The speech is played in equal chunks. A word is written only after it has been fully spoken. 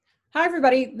Hi,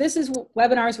 everybody. This is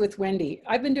Webinars with Wendy.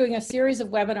 I've been doing a series of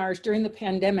webinars during the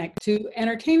pandemic to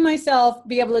entertain myself,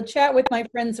 be able to chat with my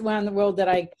friends around the world that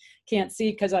I can't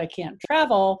see because I can't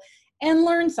travel, and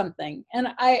learn something. And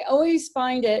I always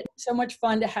find it so much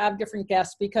fun to have different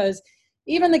guests because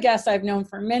even the guests I've known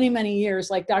for many, many years,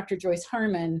 like Dr. Joyce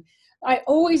Harmon, I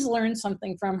always learn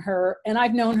something from her, and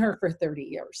I've known her for 30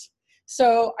 years.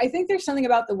 So I think there's something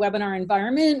about the webinar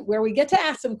environment where we get to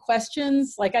ask some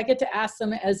questions, like I get to ask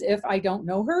them as if I don't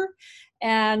know her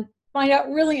and find out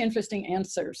really interesting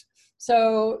answers.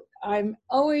 So I'm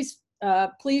always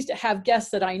pleased to have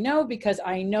guests that I know because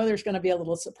I know there's going to be a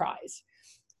little surprise.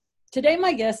 Today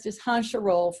my guest is Hansje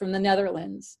Rol from the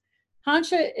Netherlands.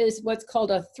 Hansje is what's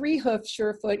called a 3-hoof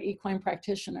SURE FOOT equine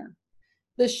practitioner.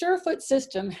 The SURE FOOT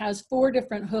system has 4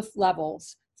 different hoof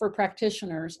levels for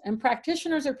practitioners, and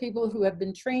practitioners are people who have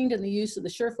been trained in the use of the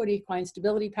SURE FOOT Equine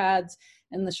Stability Pads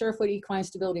and the SURE FOOT Equine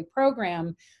Stability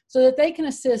Program so that they can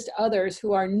assist others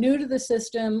who are new to the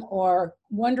system or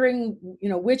wondering,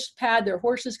 which pad their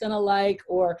horse is going to like,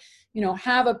 or,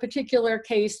 have a particular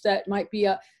case that might be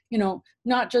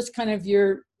not just kind of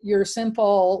your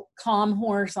simple calm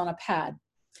horse on a pad.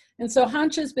 And so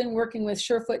Hansje has been working with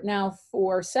SURE FOOT now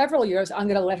for several years. I'm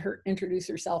going to let her introduce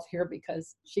herself here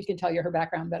because she can tell you her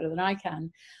background better than I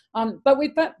can. But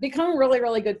we've become really,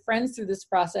 really good friends through this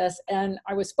process. And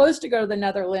I was supposed to go to the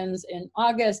Netherlands in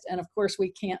August. And of course, we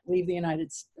can't leave the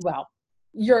United States. Well,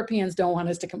 Europeans don't want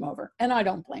us to come over, and I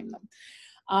don't blame them.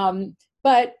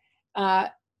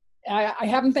 I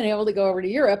haven't been able to go over to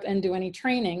Europe and do any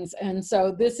trainings. And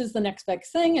so this is the next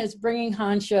best thing, is bringing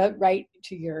Hansje right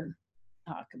to your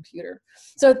computer.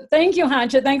 So thank you,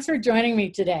 Hansje. Thanks for joining me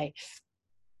today.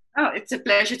 Oh, it's a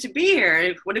pleasure to be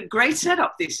here. What a great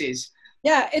setup this is.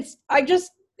 Yeah, it's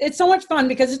so much fun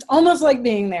because it's almost like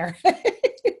being there.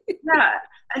 Yeah,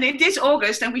 and it is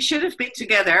August, and we should have been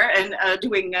together and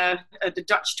doing the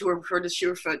Dutch tour for the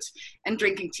SURE FOOT and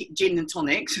drinking gin and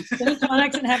tonics. Gin and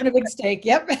tonics and having a big steak.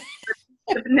 Yep.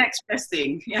 The next best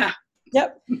thing. Yeah.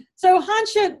 Yep. So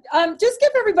Hansje, just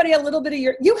give everybody a little bit of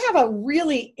you have a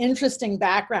really interesting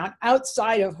background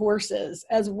outside of horses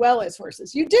as well as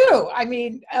horses. You do. I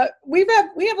mean, we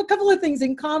have a couple of things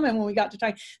in common when we got to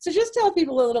talk. So just tell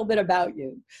people a little bit about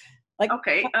you.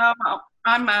 Okay.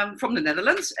 I'm from the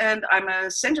Netherlands, and I'm a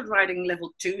centered riding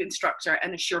level 2 instructor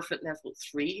and a SURE FOOT level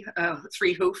 3,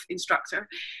 3-hoof instructor,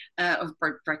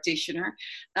 practitioner.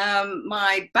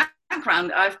 My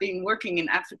background, I've been working in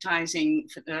advertising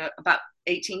for about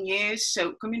 18 years.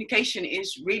 So communication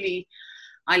is really,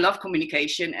 I love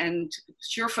communication, and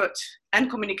SURE FOOT and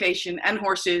communication and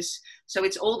horses. So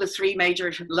it's all the 3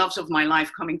 major loves of my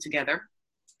life coming together.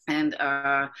 And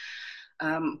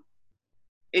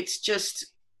it's just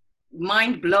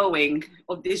mind-blowing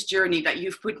of this journey that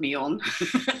you've put me on.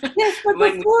 Yes, but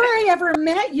before I ever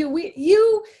met you,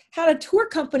 you had a tour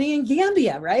company in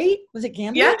Gambia, right? Was it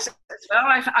Gambia? Yes.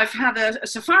 Well, I've had a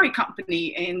safari company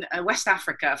in West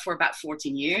Africa for about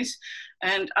 14 years.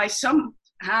 And I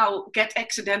somehow get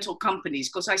accidental companies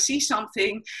because I see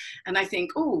something and I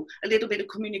think, oh, a little bit of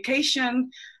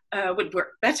communication would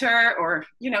work better, or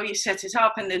you set it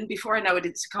up, and then before I know it,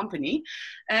 it's a company.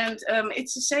 And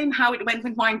it's the same how it went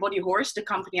with Mind Body Horse, the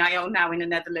company I own now in the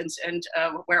Netherlands, and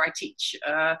where I teach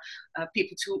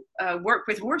people to work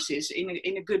with horses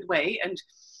in a good way, and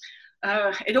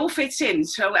it all fits in.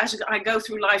 So as I go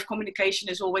through life, communication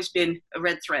has always been a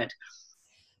red thread.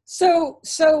 So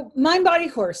Mind Body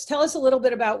Horse, tell us a little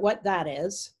bit about what that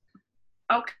is.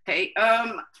 Okay.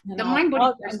 The Mind Body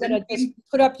Horse. I'm going to just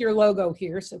put up your logo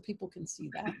here so people can see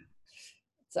that.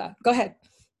 So go ahead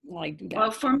while I do that.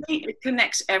 Well, for me, it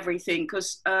connects everything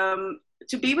because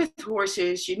to be with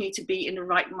horses, you need to be in the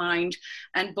right mind,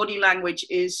 and body language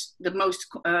is the most,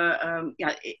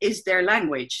 is their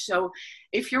language. So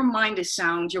if your mind is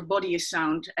sound, your body is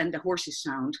sound, and the horse is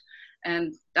sound,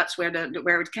 and that's where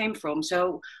it came from.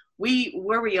 So we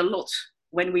worry a lot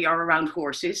when we are around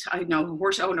horses. I know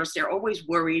horse owners, they're always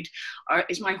worried.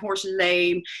 Is my horse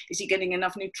lame? Is he getting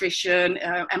enough nutrition?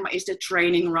 Is the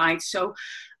training right? So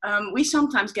we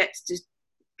sometimes get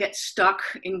stuck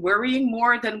in worrying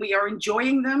more than we are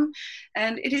enjoying them.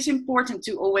 And it is important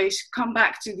to always come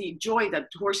back to the joy that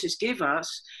horses give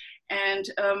us, and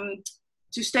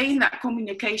to stay in that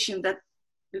communication,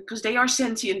 because they are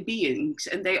sentient beings,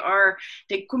 and they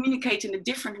communicate in a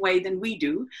different way than we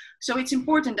do. So it's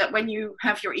important that when you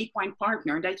have your equine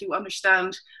partner, that you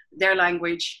understand their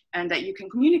language and that you can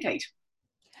communicate.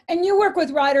 And you work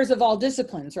with riders of all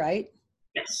disciplines, right?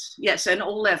 Yes, and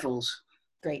all levels.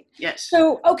 Great. Yes.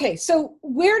 So, okay. So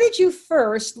where did you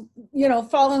first,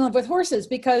 fall in love with horses?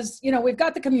 Because, we've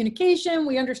got the communication,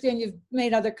 we understand you've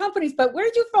made other companies, but where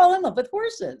did you fall in love with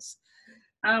horses?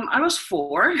 I was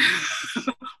 4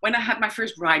 when I had my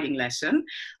first riding lesson,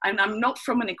 and I'm not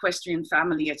from an equestrian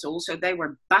family at all, so they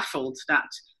were baffled that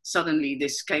suddenly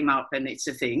this came up and it's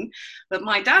a thing. But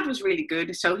my dad was really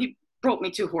good, so he brought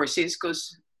me to horses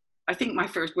because I think my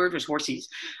first word was horses.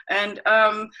 And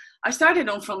I started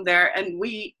on from there, and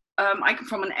I come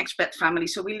from an expat family,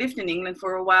 so we lived in England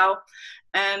for a while.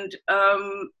 And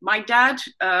my dad,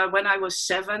 when I was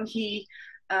 7, he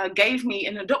gave me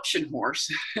an adoption horse.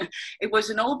 It was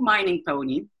an old mining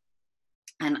pony,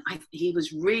 and he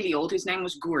was really old. His name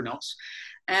was Gurnos,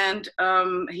 and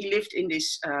he lived in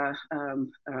this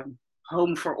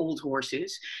home for old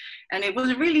horses. And it was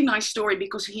a really nice story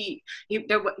because he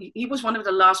was one of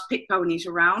the last pit ponies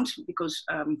around, because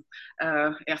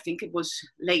I think it was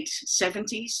late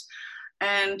 70s.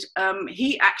 And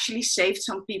he actually saved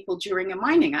some people during a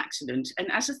mining accident.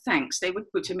 And as a thanks, they would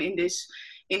put him in this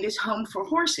home for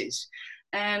horses.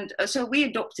 And so we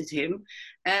adopted him.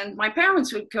 And my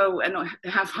parents would go and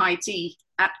have high tea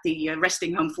at the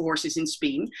resting home for horses in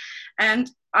Speen. And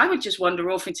I would just wander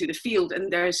off into the field,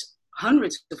 and there's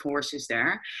hundreds of horses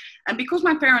there. And because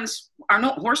my parents are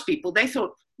not horse people, they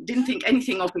didn't think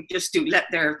anything of it just to let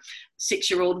their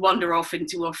 6-year-old wander off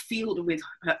into a field with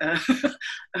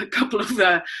a couple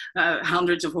of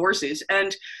hundreds of horses.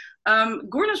 And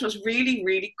Gurnos was really,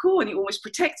 really cool, and he always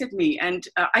protected me. And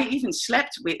I even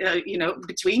slept with,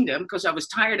 between them, because I was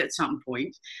tired at some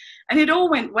point. And it all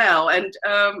went well. And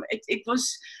it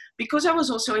was, because I was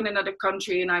also in another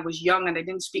country and I was young and I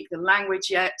didn't speak the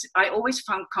language yet, I always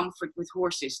found comfort with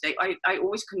horses. I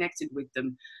always connected with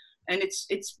them. And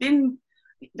it's been,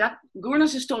 that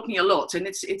Gurnos has taught me a lot, and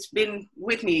it's been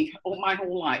with me all my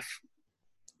whole life.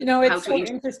 It's so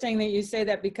interesting that you say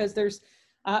that, because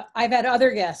I've had other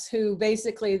guests who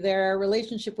basically their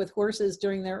relationship with horses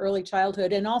during their early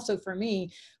childhood, and also for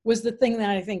me, was the thing that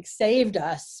I think saved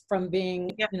us from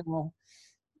being,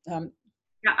 yeah,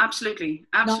 absolutely.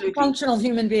 Non-functional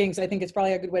human beings, I think it's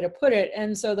probably a good way to put it.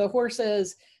 And so the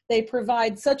horses, they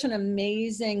provide such an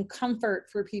amazing comfort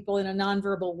for people in a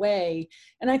nonverbal way.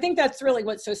 And I think that's really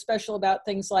what's so special about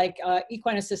things like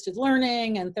equine assisted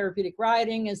learning and therapeutic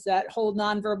riding, is that whole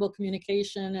nonverbal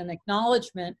communication and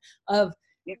acknowledgement of,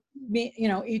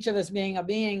 each of us being a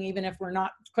being, even if we're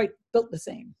not quite built the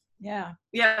same. Yeah.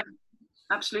 Yeah,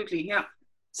 absolutely. Yeah.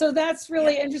 So that's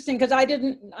really interesting, because I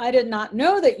did not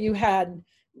know that you had,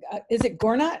 is it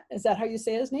Gornat? Is that how you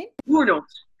say his name? Gurnos.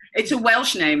 It's a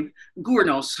Welsh name,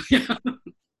 Gurnos.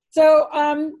 So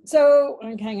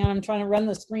hang on, I'm trying to run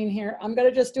the screen here. I'm going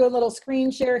to just do a little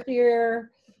screen share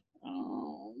here.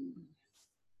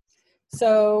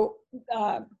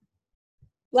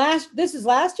 This is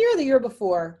last year or the year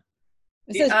before?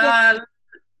 It says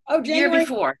January. Year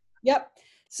before. Yep.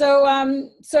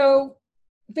 So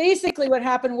basically what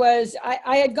happened was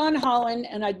I had gone to Holland,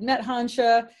 and I'd met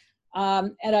Hansje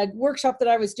at a workshop that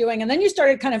I was doing, and then you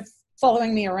started kind of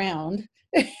following me around.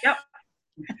 Yep.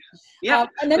 Yeah.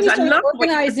 And then you started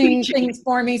organizing things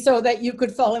for me so that you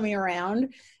could follow me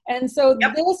around. And so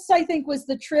this, I think, was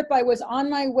the trip. I was on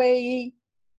my way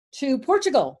to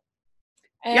Portugal.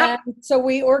 And so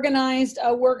we organized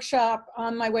a workshop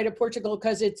on my way to Portugal,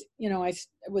 because it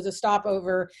was a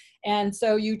stopover. And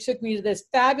so you took me to this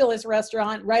fabulous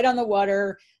restaurant right on the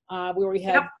water, where we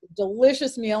had a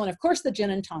delicious meal, and of course the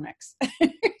gin and tonics.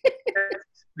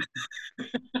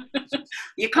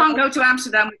 You can't go to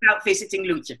Amsterdam without visiting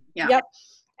Loetje. Yeah. Yep.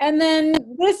 And then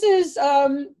this is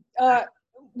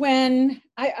when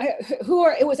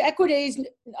it was Equidays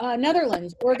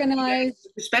Netherlands organized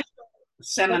a special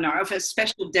seminar of a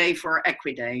special day for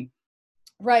Equiday.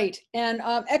 Right. And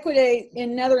Equiday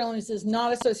in Netherlands is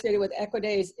not associated with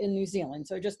Equidays in New Zealand.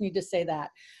 So I just need to say that.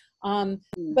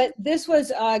 But this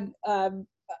was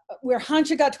where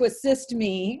Hansje got to assist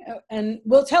me, and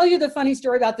we'll tell you the funny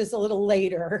story about this a little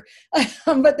later.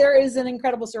 But there is an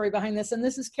incredible story behind this, and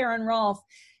this is Karen Rolfe.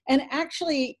 And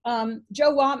actually,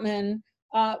 Joe Watman,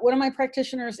 one of my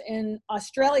practitioners in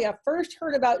Australia, first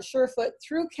heard about SureFoot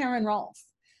through Karen Rolfe.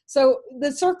 So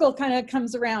the circle kind of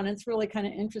comes around. It's really kind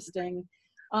of interesting.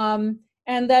 And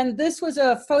then this was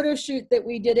a photo shoot that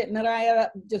we did at Mireille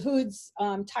de Hood's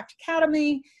Tact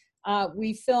Academy.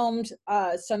 We filmed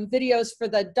some videos for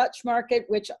the Dutch market,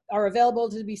 which are available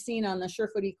to be seen on the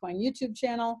SureFoot Equine YouTube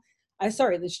channel.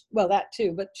 That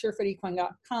too, but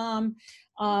surefootequine.com.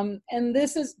 And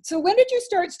this is, so when did you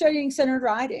start studying centered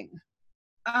riding?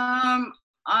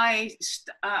 I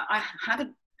had a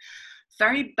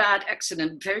very bad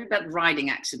accident, very bad riding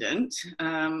accident.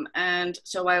 And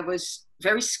so I was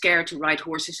very scared to ride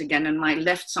horses again. And my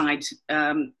left side,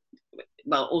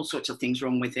 well, all sorts of things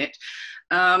wrong with it.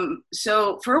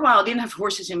 So for a while, I didn't have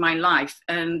horses in my life.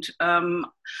 And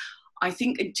I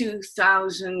think in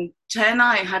 2010,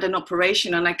 I had an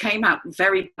operation and I came out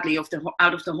very badly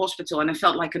out of the hospital, and I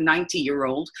felt like a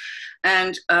 90-year-old,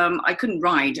 and I couldn't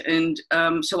ride. And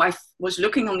so I was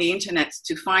looking on the internet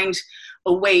to find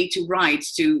a way to ride,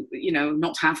 to, you know,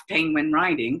 not have pain when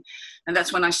riding. And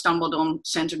that's when I stumbled on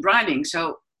centered riding.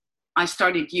 So I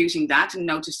started using that and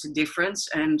noticed a difference.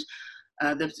 And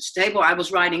the stable I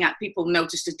was riding at, people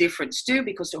noticed a difference too,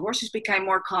 because the horses became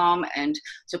more calm. And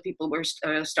so people were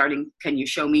starting, can you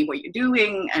show me what you're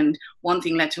doing? And one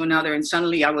thing led to another, and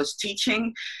suddenly I was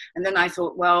teaching. And then I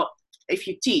thought, well, if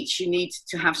you teach, you need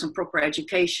to have some proper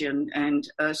education. And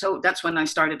so that's when I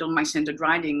started on my centered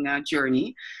riding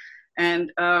journey.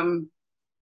 And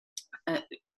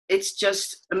it's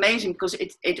just amazing, because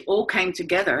it all came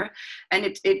together. And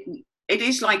it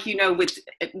is like, you know, with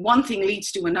one thing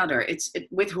leads to another.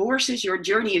 With horses, your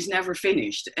journey is never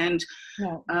finished. And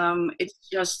it's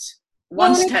just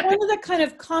one step. It's one of the kind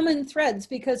of common threads,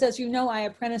 because as you know, I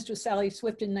apprenticed with Sally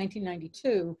Swift in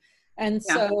 1992. And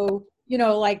so, you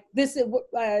know, like this,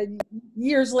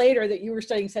 years later that you were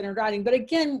studying centered riding. But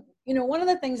again, you know, one of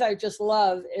the things I just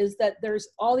love is that there's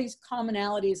all these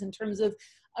commonalities in terms of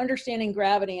understanding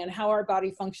gravity and how our body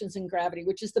functions in gravity,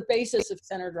 which is the basis of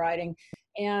centered riding.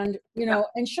 And, you know,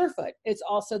 and SureFoot, it's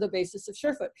also the basis of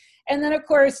SureFoot. And then of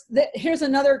course, here's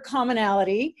another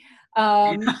commonality,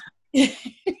 that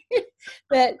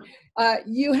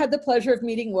you had the pleasure of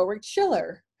meeting Warwick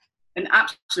Schiller. An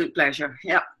absolute pleasure.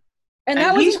 Yeah. And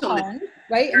that was in Holland,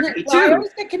 right? And then, well, I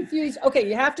always get confused. Okay,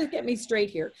 you have to get me straight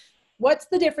here. What's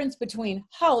the difference between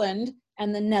Holland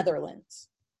and the Netherlands?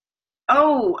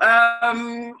 Oh,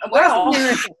 well,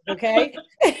 okay.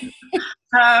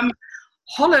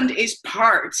 Holland is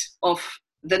part of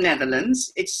the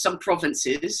Netherlands. It's some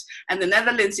provinces, and the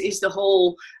Netherlands is the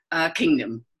whole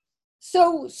kingdom.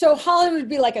 So Holland would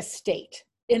be like a state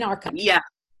in our country. Yeah.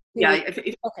 Yeah.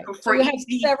 Okay. So you have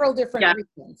several different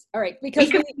regions. All right.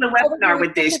 Because we can do a webinar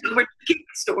with this.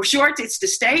 So short, it's the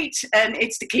state and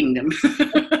it's the kingdom.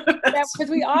 Yeah, because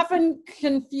we often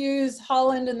confuse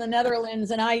Holland and the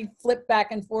Netherlands, and I flip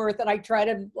back and forth, and I try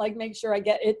to like make sure I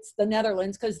get it's the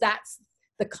Netherlands, because that's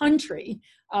the country.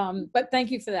 But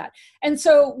thank you for that. And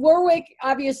so Warwick,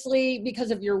 obviously, because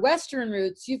of your Western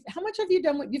roots, how much have you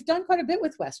done? You've done quite a bit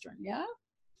with Western, yeah?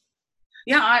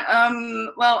 Yeah,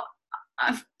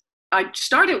 I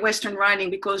started Western riding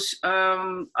because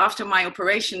after my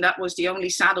operation, that was the only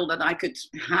saddle that I could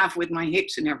have with my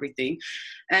hips and everything.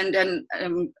 And then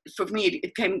for me,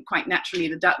 it came quite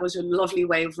naturally that was a lovely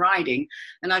way of riding.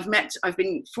 And I've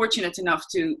been fortunate enough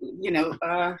to, you know,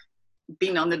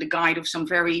 been under the guide of some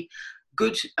very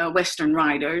good Western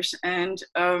riders. And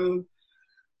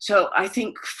so I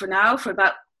think for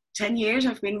about 10 years,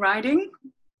 I've been riding.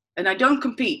 And I don't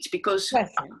compete because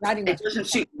it doesn't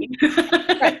suit me.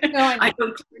 Right. No, I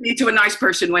don't need to a nice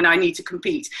person when I need to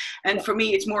compete. And for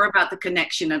me, it's more about the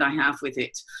connection that I have with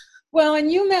it. Well, and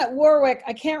you met Warwick,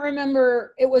 I can't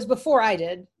remember, it was before I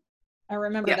did. I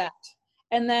remember that.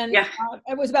 And then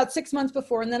it was about 6 months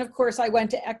before. And then, of course, I went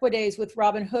to Equidays with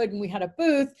Robin Hood, and we had a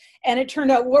booth. And it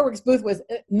turned out Warwick's booth was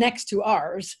next to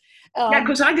ours.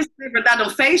 Because I discovered that on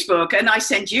Facebook, and I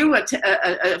sent you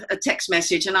a text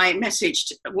message, and I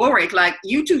messaged Warwick, like,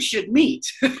 you two should meet.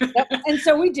 Yep. And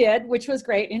so we did, which was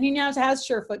great. And he now has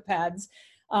SURE FOOT pads.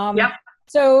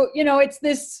 So, you know,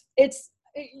 it's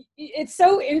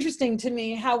so interesting to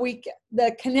me how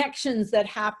the connections that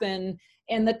happen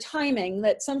and the timing,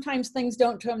 that sometimes things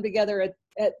don't come together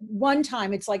at one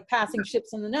time. It's like passing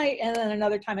ships in the night, and then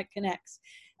another time it connects.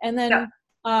 And then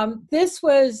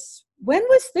when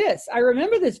was this? I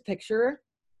remember this picture.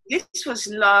 This was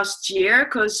last year,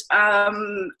 because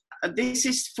this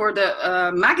is for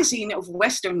the magazine of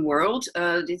Western World.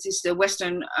 This is the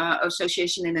Western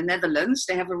Association in the Netherlands.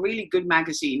 They have a really good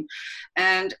magazine.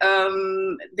 And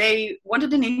they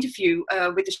wanted an interview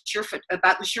with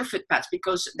about the SURE FOOT pads,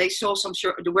 because they saw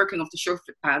the working of the SURE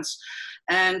FOOT pads.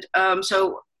 And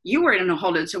so you were in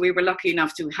Holland, so we were lucky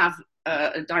enough to have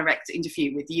a direct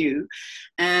interview with you.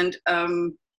 And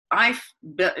I've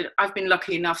been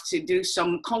lucky enough to do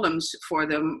some columns for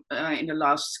them in the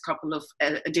last couple of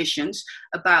editions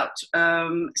about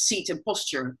seat and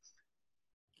posture.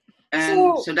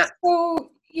 And so,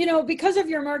 you know, because of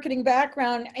your marketing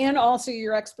background and also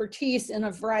your expertise in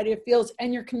a variety of fields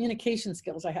and your communication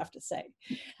skills, I have to say,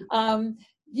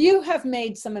 you have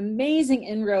made some amazing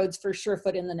inroads for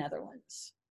SureFoot in the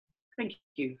Netherlands. Thank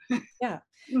you. Yeah.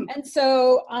 And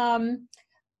so,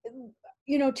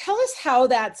 tell us how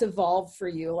that's evolved for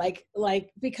you.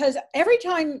 Because every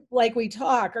time like we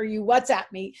talk or you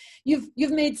WhatsApp me,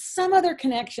 you've made some other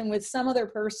connection with some other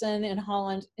person in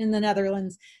Holland, in the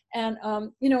Netherlands. And,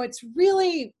 it's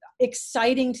really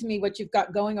exciting to me what you've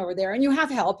got going over there. And you have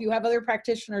help. You have other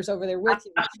practitioners over there with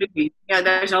you. Absolutely. Yeah,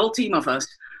 there's a whole team of us.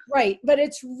 Right. But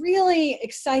it's really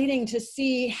exciting to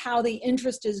see how the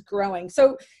interest is growing.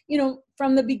 So,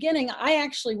 from the beginning, I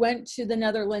actually went to the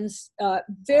Netherlands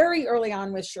very early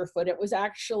on with SureFoot. It was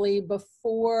actually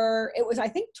I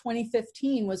think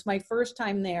 2015 was my first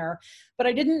time there, but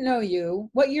I didn't know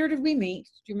you. What year did we meet?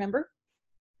 Do you remember?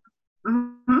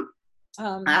 Mm-hmm.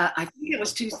 I think it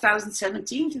was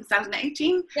 2017,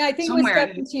 2018. Yeah, I think somewhere.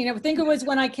 It was 17. I think it was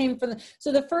when I came from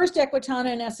the first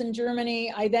Equitana in Essen,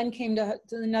 Germany. I then came to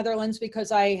the Netherlands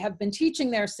because I have been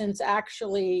teaching there since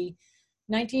actually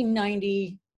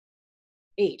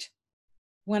 1998.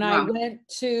 When I went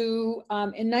to,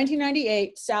 in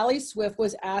 1998, Sally Swift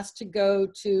was asked to go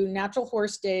to Natural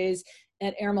Horse Days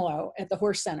at Ermelo at the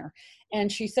Horse Center.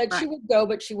 And she said she would go,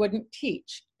 but she wouldn't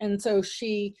teach. And so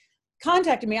she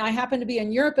contacted me. I happened to be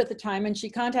in Europe at the time, and she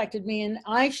contacted me, and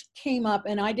I came up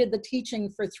and I did the teaching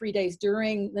for 3 days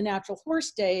during the Natural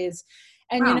Horse Days.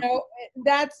 And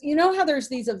that's how there's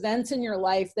these events in your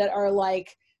life that are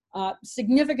like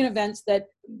significant events that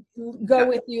go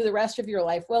with you the rest of your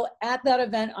life. Well, at that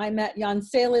event, I met Jan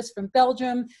Salis from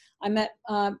Belgium. I met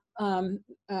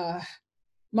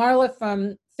Marla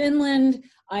from Finland.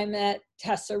 I met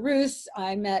Tessa Roos.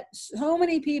 I met so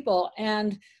many people,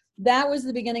 and that was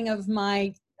the beginning of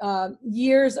my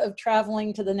years of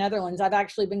traveling to the Netherlands. I've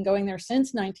actually been going there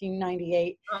since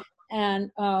 1998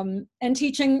 and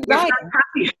teaching riding.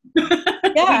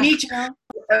 Yeah. We need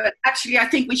actually, I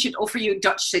think we should offer you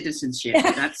Dutch citizenship.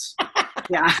 That's,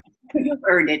 yeah, you've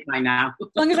earned it by now. As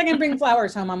long as I can bring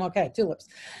flowers home, I'm okay. Tulips.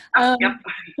 Yep.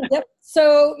 Yep.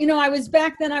 So, I was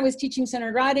back then, I was teaching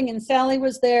centered riding, and Sally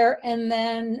was there. And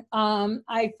then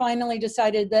I finally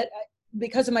decided that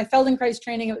because of my Feldenkrais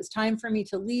training, it was time for me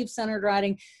to leave centered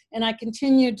riding. And I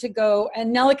continued to go.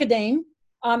 And Nelleke Dane,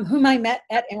 whom I met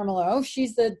at Ermelo,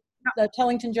 she's the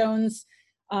Tellington Jones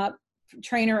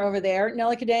trainer over there,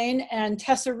 Nelleke Dane, and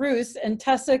Tessa Roos. And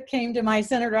Tessa came to my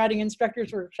centered riding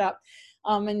instructors workshop.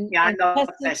 I love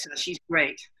Tessa. She's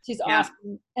great. She's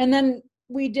awesome. And then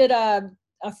we did a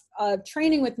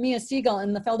training with Mia Siegel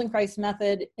in the Feldenkrais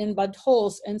method in Bad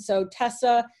Tolz. And so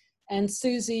Tessa and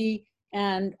Susie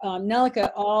and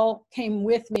Nelleke all came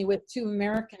with me with 2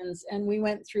 Americans, and we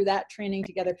went through that training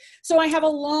together. So I have a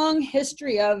long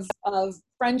history of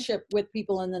friendship with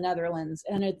people in the Netherlands,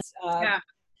 and it's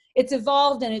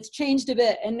evolved and it's changed a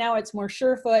bit, and now it's more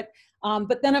SureFoot.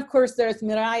 But then, of course, there's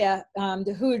Mireille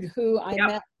de Hood, who I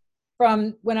met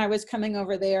from when I was coming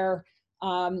over there.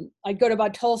 I'd go to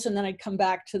Bad Tolz, and then I'd come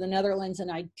back to the Netherlands and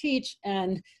I'd teach.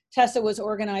 And Tessa was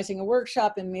organizing a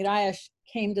workshop, and Mireille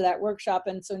came to that workshop.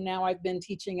 And so now I've been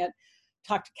teaching at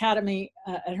Talk Academy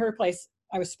at her place.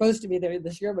 I was supposed to be there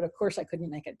this year, but of course I couldn't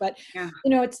make it. But,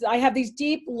 I have these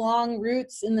deep, long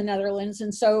roots in the Netherlands.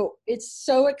 And so it's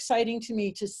so exciting to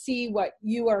me to see what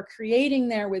you are creating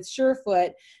there with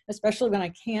SureFoot, especially when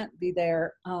I can't be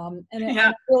there. And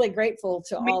I'm really grateful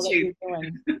to all that you're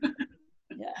doing.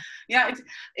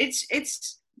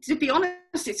 It's to be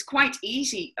honest, it's quite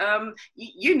easy. When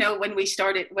we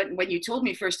started, when you told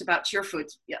me first about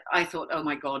SureFoot, I thought, oh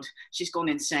my God, she's gone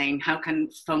insane. How can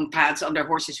foam pads under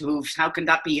horses' hooves? How can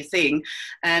that be a thing?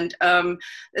 And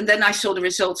then I saw the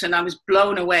results, and I was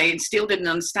blown away, and still didn't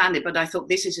understand it. But I thought,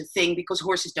 this is a thing because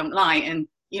horses don't lie, and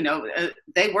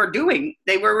they were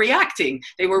reacting,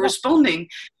 they were responding,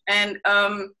 and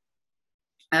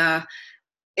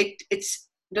it's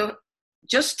the.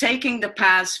 Just taking the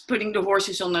pads, putting the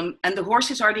horses on them, and the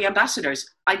horses are the ambassadors.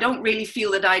 I don't really feel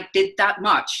that I did that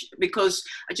much because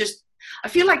I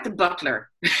feel like the butler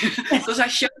because I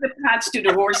show the pads to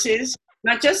the horses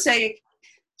and I just say,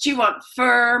 do you want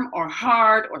firm or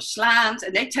hard or slant?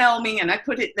 And they tell me, and I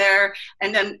put it there.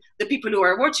 And then the people who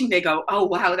are watching, they go, oh,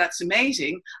 wow, that's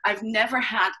amazing. I've never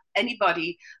had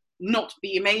anybody not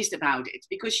be amazed about it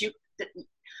because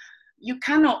you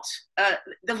cannot,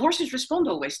 the horses respond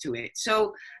always to it.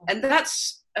 So, and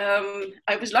that's,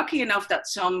 I was lucky enough that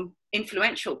some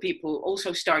influential people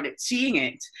also started seeing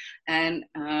it. And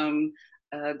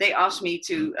they asked me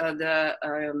to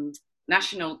the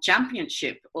national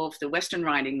championship of the Western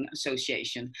Riding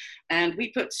Association. And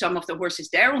we put some of the horses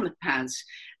there on the pads.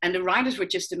 And the riders were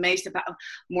just amazed about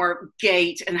more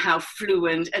gait and how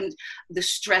fluent and the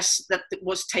stress that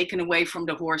was taken away from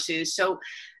the horses. So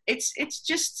it's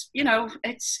just,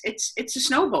 it's a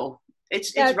snowball.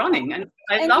 It's Yeah. running, and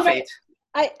I And, love it.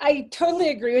 I totally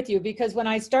agree with you, because when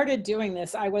I started doing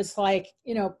this, I was like,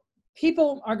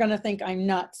 people are going to think I'm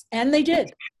nuts. And they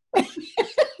did.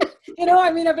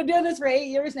 I mean, I've been doing this for 8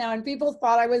 years now, and people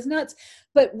thought I was nuts.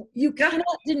 But you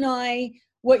cannot deny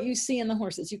what you see in the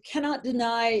horses. You cannot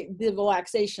deny the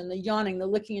relaxation, the yawning, the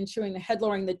licking and chewing, the head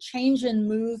lowering, the change in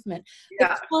movement,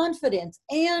 the confidence,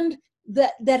 and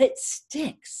that it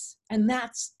sticks. And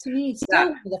that's, to me, still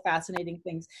one of the fascinating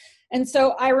things. And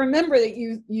so I remember that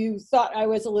you thought I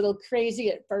was a little crazy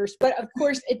at first, but of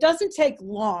course it doesn't take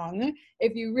long,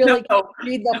 if you really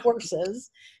read the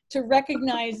horses, to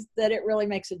recognize that it really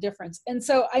makes a difference. And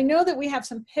so I know that we have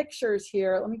some pictures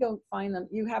here. Let me go find them.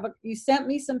 You sent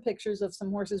me some pictures of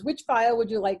some horses. Which file would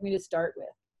you like me to start with?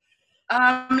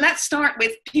 Let's start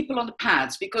with people on the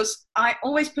pads, because I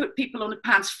always put people on the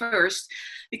pads first,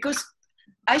 because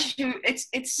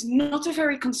it's not a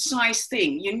very concise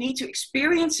thing. You need to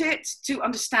experience it to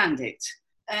understand it,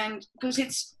 and because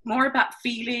it's more about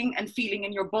feeling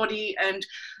in your body, and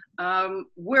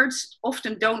words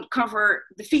often don't cover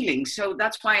the feelings. So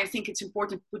that's why I think it's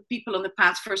important to put people on the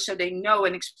pads first, so they know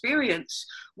and experience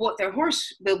what their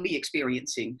horse will be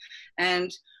experiencing,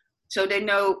 and so they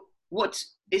know what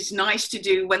is nice to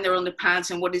do when they're on the pads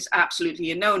and what is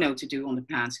absolutely a no-no to do on the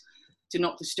pads, to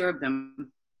not disturb them.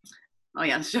 Oh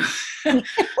yeah, so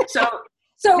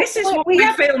this is what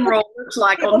my film roll looks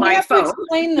like on my phone. To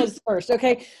explain this first,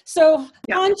 okay? So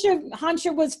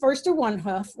Hansje was first a one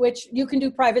hoof, which you can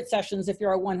do private sessions if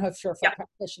you're a one hoof SURE FOOT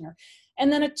practitioner. And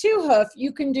then a two hoof,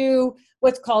 you can do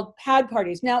what's called pad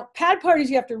parties. Now, pad parties,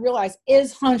 you have to realize,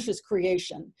 is Hansje's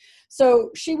creation.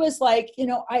 So she was like,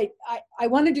 I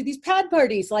want to do these pad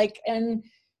parties, like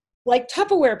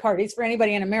Tupperware parties. For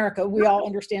anybody in America, we all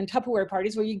understand Tupperware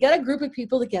parties, where you get a group of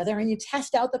people together and you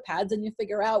test out the pads and you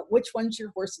figure out which ones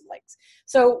your horse likes.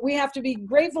 So we have to be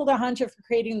grateful to Hansje for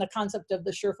creating the concept of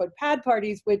the SURE FOOT pad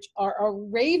parties, which are a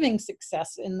raving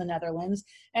success in the Netherlands,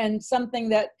 and something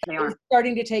that is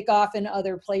starting to take off in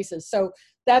other places. So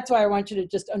that's why I want you to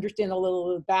just understand a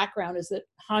little of the background, is that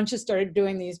Hansje started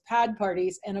doing these pad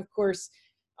parties. And of course,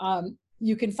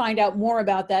 you can find out more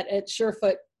about that at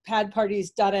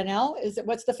surefootpadparties.nl.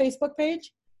 What's the Facebook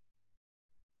page?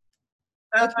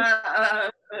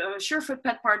 SURE FOOT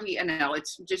Pad Party NL.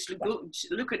 It's just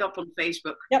look it up on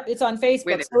Facebook. Yep, it's on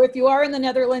Facebook. So if you are in the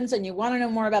Netherlands and you want to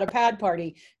know more about a pad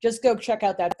party, just go check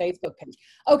out that Facebook page.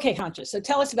 Okay, Hansje, so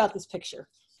tell us about this picture.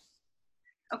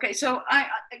 Okay, so I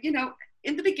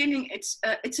in the beginning, it's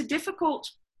a difficult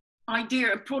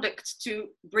idea and product to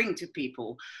bring to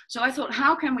people. So I thought,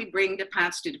 how can we bring the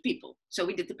pads to the people? So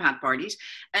we did the pad parties,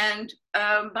 and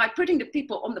by putting the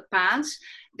people on the pads,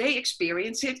 they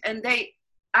experience it, and they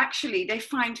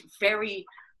find very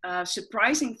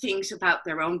surprising things about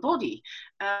their own body,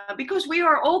 because we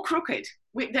are all crooked.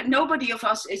 That nobody of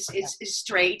us is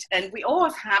straight, and we all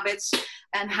have habits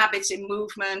in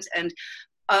movement, and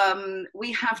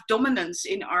we have dominance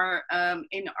in our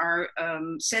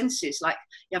senses. Like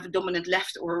you have a dominant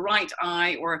left or a right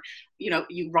eye, or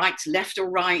you right, left or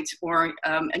right, or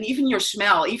and even your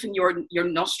smell, even your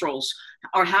nostrils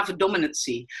have a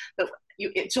dominancy. But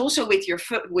it's also with your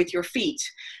foot, with your feet,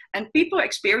 and people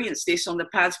experience this on the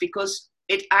pads because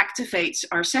it activates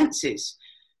our senses.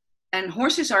 And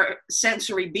horses are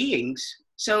sensory beings,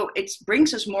 so it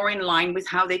brings us more in line with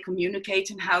how they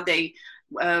communicate and how they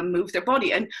move their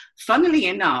body. And funnily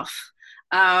enough,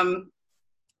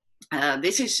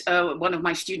 this is one of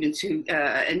my students who,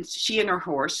 and she and her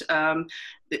horse,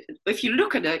 if you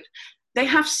look at it, they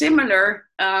have similar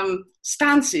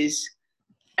stances,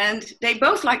 and they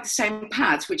both like the same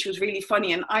pads, which was really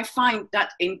funny. And I find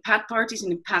that in pad parties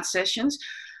and in pad sessions,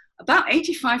 about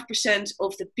 85%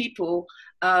 of the people,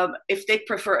 if they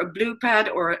prefer a blue pad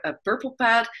or a purple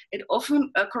pad, it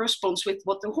often corresponds with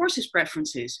what the horse's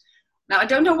preference is. Now, I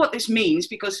don't know what this means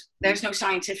because there's no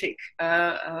scientific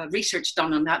research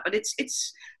done on that, but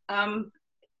it's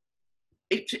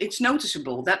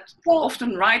noticeable that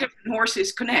often riders and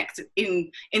horses connect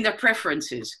in their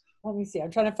preferences. Let me see. I'm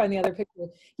trying to find the other picture.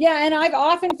 Yeah, and I've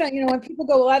often found, when people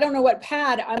go, well, I don't know what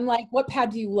pad, I'm like, what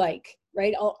pad do you like,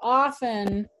 right? I'll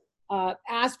often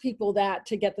ask people that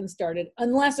to get them started,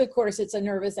 unless, of course, it's a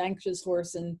nervous, anxious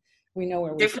horse and we know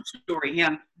where we're different story,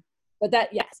 yeah. But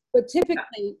but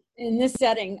typically in this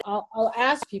setting, I'll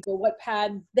ask people what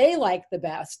pad they like the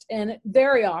best, and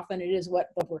very often it is what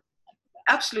the horse likes the best.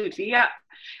 Absolutely, yeah.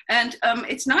 And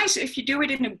it's nice if you do it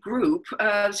in a group.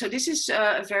 So this is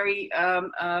a very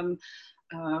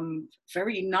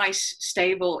very nice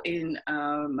stable in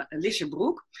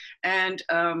Lichtenbroek, and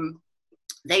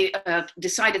they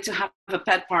decided to have a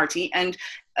pad party. And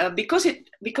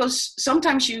because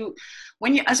sometimes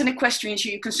when you, as an equestrian,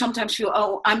 you can sometimes feel,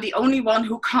 oh, I'm the only one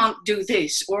who can't do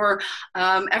this, or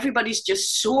everybody's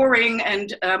just soaring,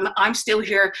 and I'm still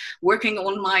here working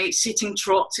on my sitting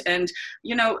trot. And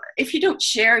if you don't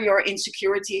share your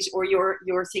insecurities or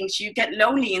your things, you get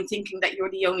lonely in thinking that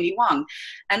you're the only one.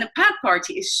 And a pad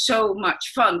party is so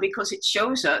much fun because it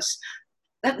shows us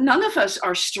that none of us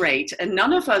are straight, and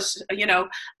none of us,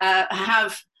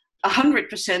 have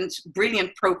 100%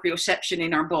 brilliant proprioception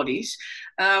in our bodies.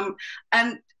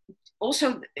 And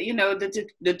also,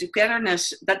 the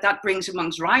togetherness that brings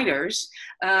amongst riders,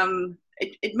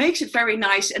 it makes it very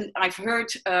nice. And I've heard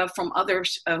from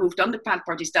others who've done the pad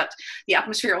parties that the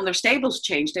atmosphere on their stables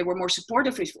changed. They were more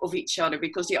supportive of each other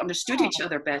because they understood each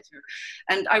other better.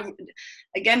 And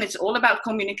again, it's all about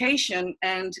communication.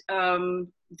 And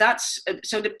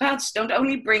so the pads don't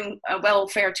only bring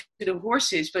welfare to the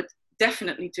horses, but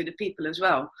definitely to the people as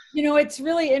well. It's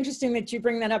really interesting that you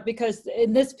bring that up, because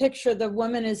in this picture, the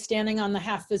woman is standing on the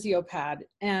half physio pad.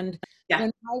 And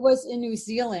when I was in New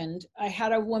Zealand, I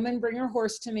had a woman bring her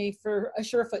horse to me for a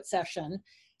SURE FOOT session.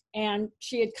 And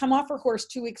she had come off her horse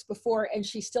 2 weeks before, and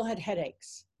she still had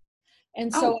headaches.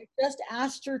 And so I just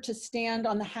asked her to stand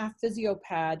on the half physio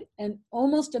pad, and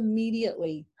almost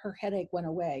immediately her headache went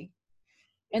away.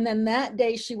 And then that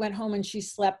day she went home and she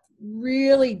slept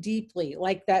really deeply,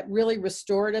 like that really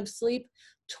restorative sleep,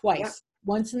 twice,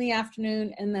 once in the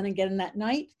afternoon and then again that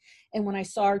night. And when I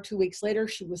saw her 2 weeks later,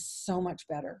 she was so much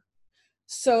better.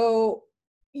 So,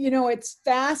 it's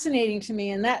fascinating to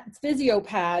me. And that physio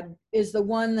pad is the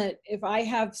one that if I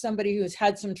have somebody who's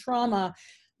had some trauma,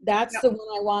 that's the one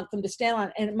I want them to stand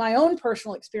on. And my own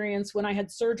personal experience, when I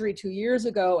had surgery 2 years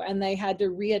ago and they had to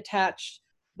reattach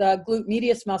the glute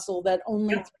medius muscle that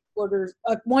only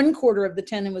 1/4 of the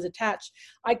tendon was attached,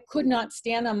 I could not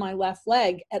stand on my left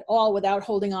leg at all without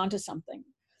holding on to something.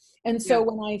 And so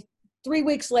when 3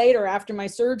 weeks later after my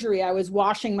surgery, I was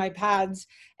washing my pads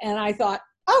and I thought,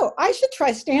 oh, I should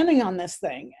try standing on this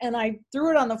thing. And I threw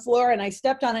it on the floor and I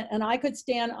stepped on it, and I could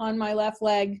stand on my left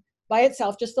leg by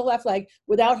itself, just the left leg,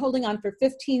 without holding on for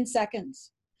 15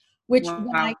 seconds, which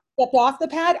when I stepped off the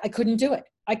pad, I couldn't do it.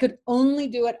 I could only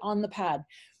do it on the pad.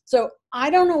 So I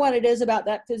don't know what it is about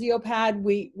that physio pad.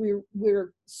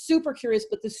 We're super curious,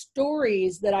 but the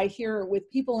stories that I hear with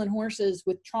people and horses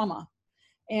with trauma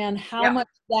and how much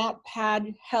that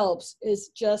pad helps is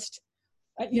just,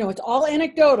 it's all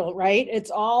anecdotal, right? It's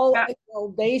all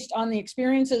based on the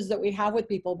experiences that we have with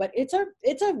people, but it's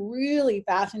a really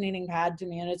fascinating pad to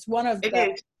me. And it's one of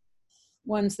the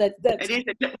ones that it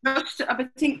is. I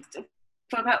think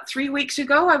about 3 weeks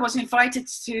ago, I was invited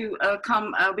to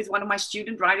come with one of my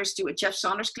student riders to a Jeff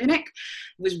Saunders clinic.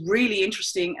 It was really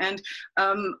interesting. And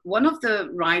one of the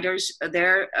riders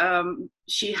there,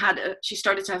 she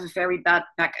started to have a very bad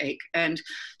backache, and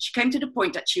she came to the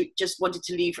point that she just wanted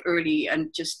to leave early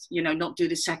and just not do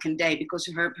the second day because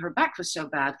her back was so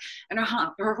bad, and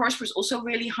her horse was also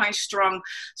really high strung.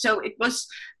 So it was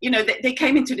they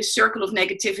came into this circle of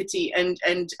negativity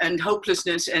and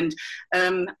hopelessness, and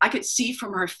I could see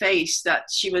from her face that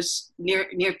she was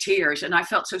near tears, and I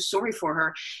felt so sorry for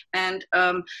her. And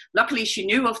luckily she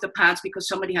knew of the pads because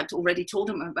somebody had already told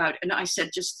them about it. And I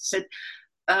said,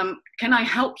 can I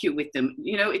help you with them?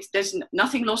 There's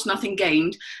nothing lost, nothing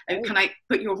gained. Can I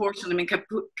put your horse on them, and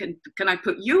can I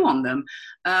put you on them?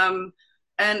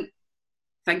 And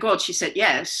thank God she said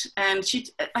yes. And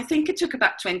I think it took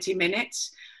about 20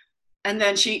 minutes. And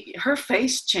then her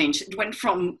face changed. It went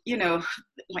from,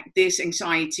 like this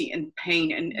anxiety and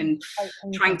pain and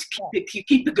trying to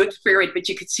keep a good spirit, but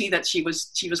you could see that she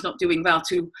was not doing well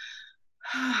too.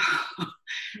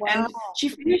 And she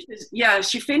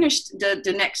finished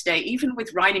the next day, even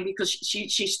with riding, because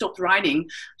she stopped riding.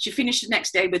 She finished the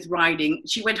next day with riding.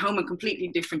 She went home a completely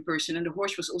different person, and the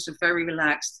horse was also very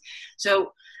relaxed.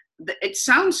 So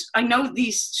I know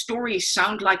these stories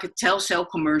sound like a Telcel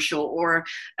commercial, or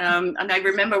and I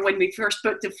remember when we first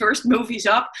put the first movies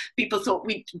up, people thought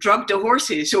we drugged the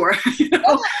horses, or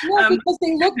because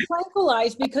they look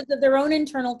tranquilized because of their own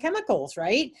internal chemicals,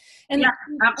 right? And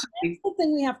absolutely. The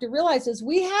thing we have to realize is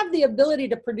we have the ability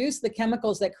to produce the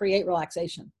chemicals that create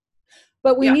relaxation,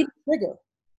 but we need a trigger.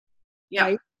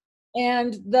 Right?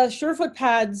 And the SURE FOOT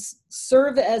pads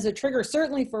serve as a trigger,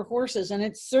 certainly for horses, and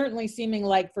it's certainly seeming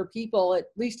like for people, at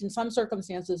least in some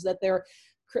circumstances, that they're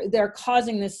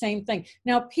causing the same thing.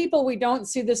 Now, people, we don't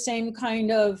see the same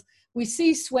we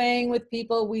see swaying with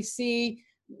people, we see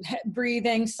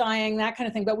breathing, sighing, that kind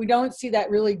of thing, but we don't see that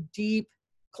really deep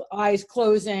eyes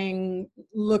closing,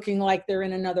 looking like they're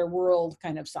in another world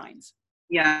kind of signs.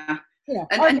 Yeah.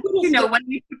 And you know, when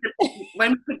we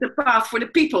put the path for the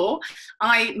people,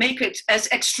 I make it as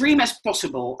extreme as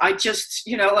possible. I just,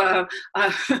 you know,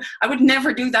 I would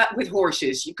never do that with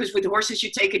horses, because with horses you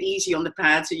take it easy on the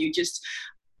pads and you just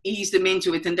ease them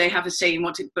into it and they have a say in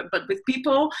what it, but with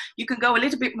people you can go a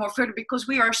little bit more further, because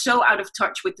we are so out of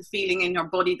touch with the feeling in our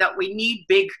body that we need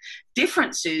big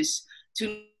differences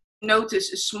to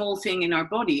notice a small thing in our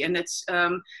body. And it's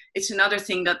another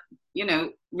thing that, you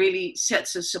know, really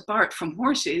sets us apart from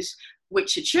horses,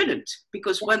 which it shouldn't,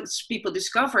 because once people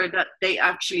discover that they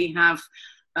actually have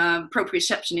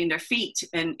proprioception in their feet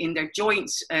and in their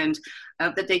joints, and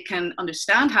that they can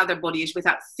understand how their body is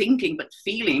without thinking but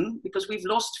feeling, because we've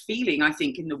lost feeling, I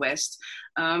think, in the West.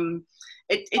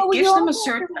 It gives them a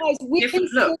certain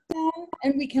different look. Sit down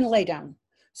and we can lay down,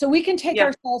 so we can take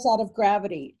ourselves out of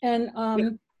gravity.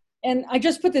 And I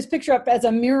just put this picture up as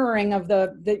a mirroring of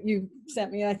that you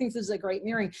sent me. I think this is a great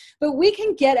mirroring. But we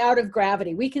can get out of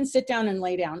gravity. We can sit down and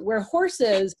lay down. Where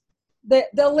horses,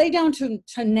 they'll lay down to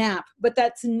nap, but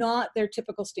that's not their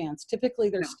typical stance.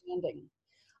 Typically, they're standing.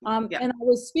 And I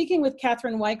was speaking with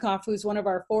Catherine Wyckoff, who's one of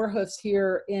our forehoofs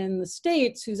here in the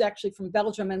States, who's actually from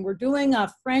Belgium. And we're doing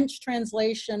a French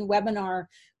translation webinar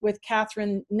with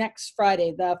Catherine next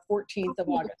Friday, the 14th of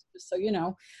August, just so you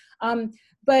know.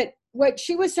 But what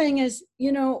she was saying is,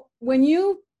 you know, when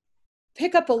you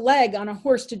pick up a leg on a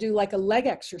horse to do like a leg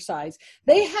exercise,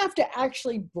 they have to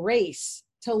actually brace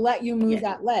to let you move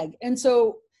that leg. And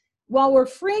so while we're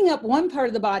freeing up one part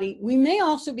of the body, we may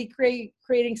also be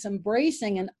creating some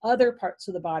bracing in other parts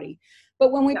of the body.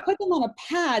 But when we put them on a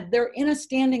pad, they're in a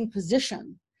standing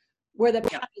position where the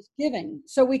pad is giving.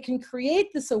 So we can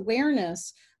create this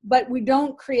awareness, but we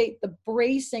don't create the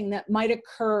bracing that might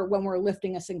occur when we're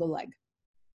lifting a single leg.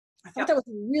 I thought that was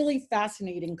a really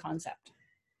fascinating concept.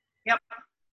 Yep.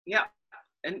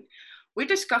 And we're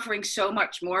discovering so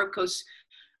much more, because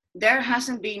there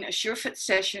hasn't been a SureFoot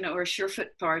session or a SureFoot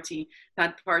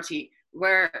pad party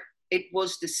where it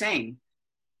was the same.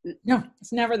 No,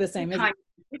 it's never the same. Kind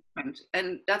of different.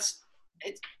 And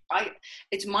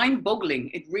it's mind-boggling.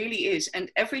 It really is.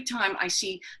 And every time I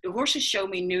see the horses show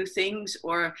me new things,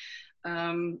 or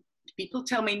people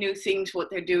tell me new things,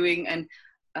 what they're doing, and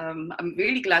I'm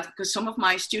really glad, because some of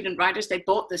my student riders, they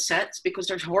bought the sets because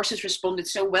their horses responded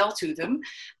so well to them,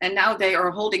 and now they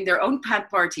are holding their own pad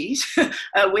parties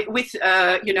with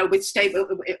stable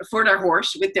for their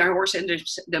horse, with their horse and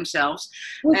themselves.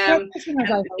 They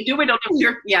do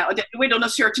it on a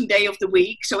certain day of the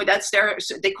week, so that's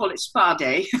they call it spa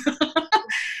day.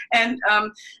 And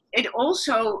it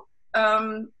also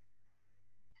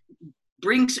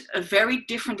brings a very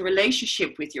different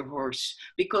relationship with your horse,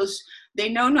 because they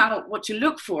know now what to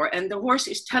look for, and the horse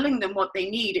is telling them what they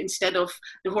need, instead of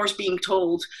the horse being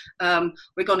told,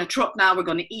 we're going to trot now, we're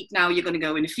going to eat now, you're going to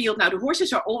go in the field now. The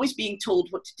horses are always being told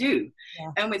what to do.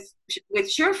 And with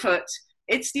SureFoot,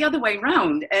 it's the other way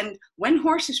around. And when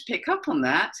horses pick up on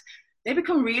that, they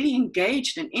become really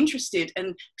engaged and interested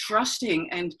and trusting.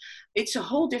 And it's a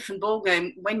whole different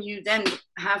ballgame when you then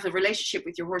have a relationship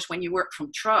with your horse, when you work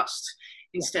from trust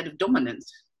instead of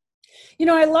dominance. You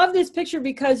know, I love this picture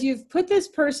because you've put this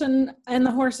person and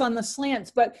the horse on the slants,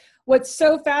 but what's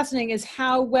so fascinating is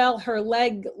how well her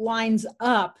leg lines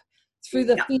up through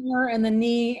the femur and the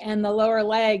knee and the lower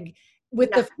leg with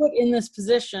the foot in this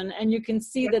position. And you can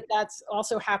see that that's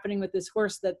also happening with this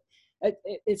horse, that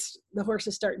the horse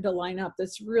is starting to line up.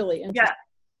 That's really interesting. Yeah.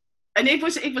 And it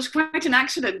was quite an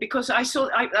accident, because I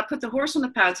put the horse on the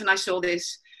pads and I saw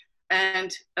this,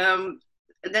 and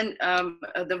then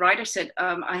the rider said,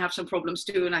 I have some problems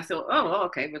too. And I thought, oh,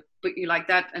 okay, but you like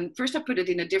that. And first I put it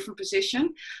in a different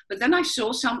position, but then I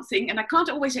saw something, and I can't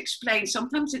always explain.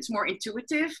 Sometimes it's more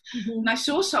intuitive. And I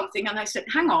saw something and I said,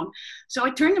 hang on. So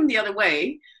I turned him the other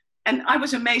way, and I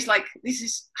was amazed, like, this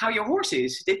is how your horse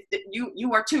is.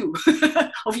 You are two,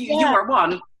 you are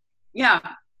one. Yeah.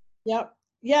 Yep.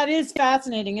 Yeah, it is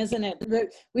fascinating, isn't it?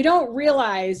 But we don't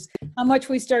realize how much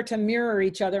we start to mirror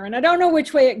each other. And I don't know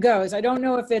which way it goes. I don't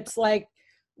know if it's like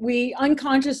we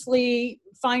unconsciously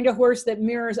find a horse that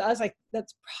mirrors us. Like,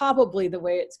 that's probably the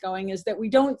way it's going, is that we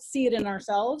don't see it in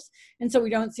ourselves. And so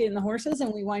we don't see it in the horses,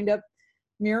 and we wind up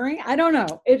mirroring. I don't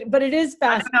know. But it is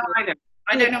fascinating.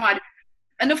 I don't know either.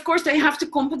 And of course, they have to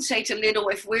compensate a little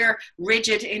if we're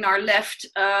rigid in our left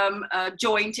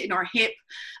joint, in our hip.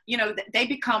 You know, they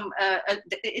become,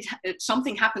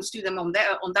 something happens to them on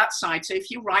that side. So if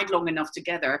you ride long enough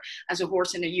together as a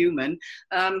horse and a human,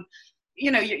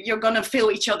 you're going to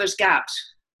fill each other's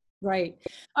gaps. Right.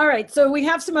 All right. So we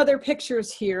have some other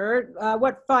pictures here.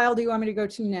 What file do you want me to go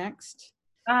to next?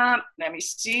 Let me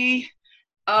see.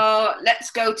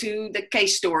 Let's go to the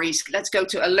case stories. Let's go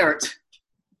to alert.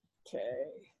 Okay.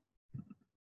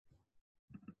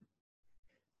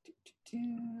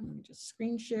 Let me just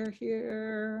screen share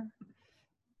here.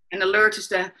 And alert is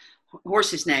the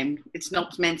horse's name. It's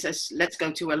not meant as let's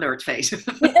go to alert phase.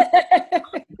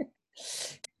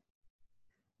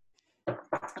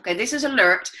 Okay, this is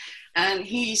alert, and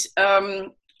he's,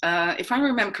 if I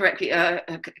remember correctly, I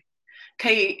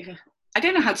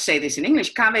don't know how to say this in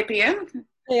English, KWPN?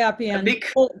 KWPN. Big,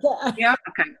 yeah,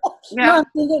 okay. Yeah. No, I'm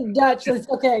thinking Dutch. It's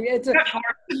okay. It's a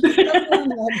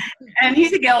and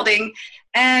he's a gelding,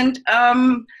 and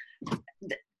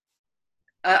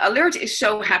Alert is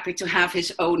so happy to have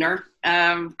his owner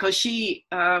because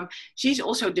she's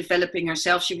also developing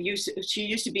herself. She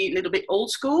used to be a little bit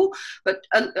old school, but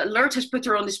Alert has put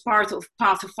her on this path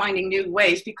of finding new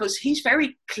ways because he's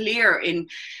very clear in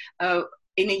a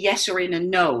yes or in a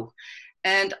no.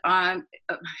 And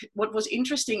what was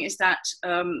interesting is that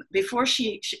before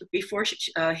he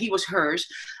was hers,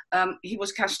 he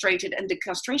was castrated, and the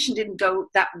castration didn't go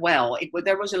that well.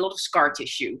 There was a lot of scar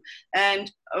tissue,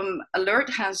 and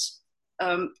Alert has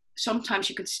sometimes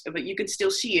you can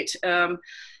still see it, a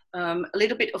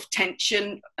little bit of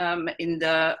tension in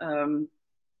the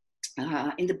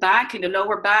back, in the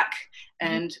lower back.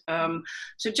 And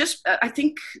so just, I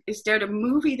think, is there the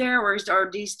movie there, or are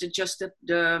these just the...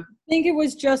 I think it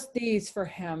was just these for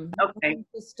him. Okay.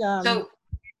 Just, so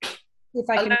if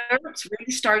I can... Alert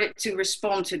really started to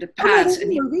respond to the pads. Oh,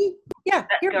 movie? Yeah.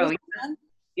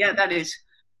 Yeah, that is.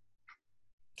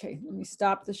 Okay, let me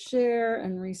stop the share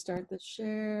and restart the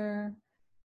share.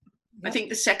 Yep. I think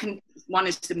the second one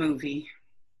is the movie.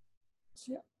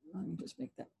 Yeah, let me just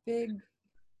make that big.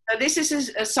 This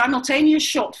is a simultaneous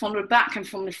shot from the back and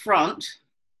from the front.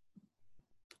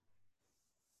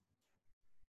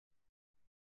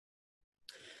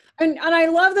 And I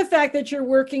love the fact that you're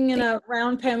working in a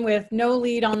round pen with no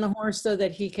lead on the horse so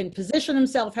that he can position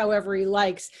himself however he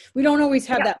likes. We don't always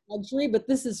have that luxury, but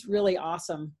this is really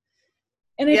awesome.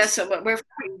 And it's, so we're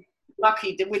very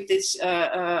lucky with this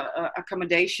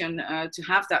accommodation to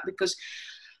have that, because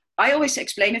I always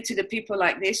explain it to the people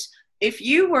like this. If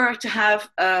you were to have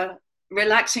a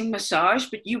relaxing massage,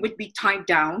 but you would be tied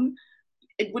down,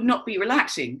 it would not be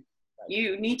relaxing.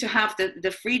 You need to have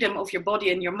the freedom of your body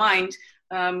and your mind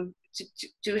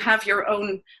to have your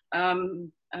own,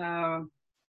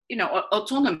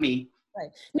 autonomy. Right.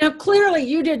 Now, clearly,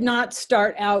 you did not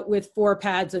start out with 4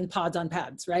 pads and pods on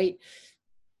pads, right?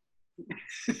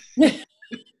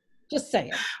 Just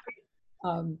saying.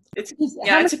 It's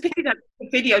a pity that the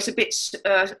video is a bit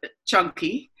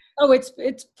chunky. Oh, it's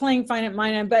playing fine at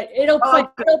mine end, but it'll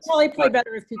probably play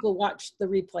better if people watch the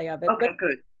replay of it. Okay,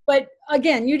 good. But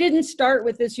again, you didn't start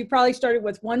with this. You probably started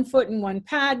with 1 foot and 1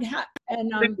 pad.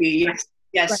 And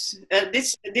yes. Right.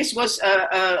 This was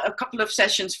a couple of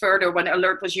sessions further when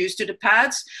Alert was used to the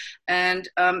pads, and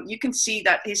you can see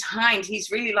that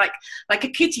he's really like a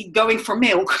kitty going for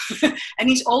milk, and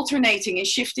he's alternating and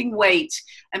shifting weight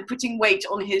and putting weight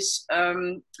on his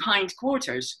hind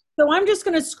quarters. So I'm just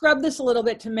going to scrub this a little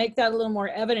bit to make that a little more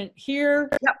evident.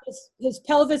 Here, his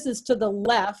pelvis is to the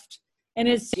left, and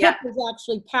his hip is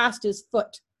actually past his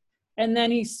foot. And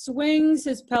then he swings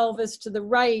his pelvis to the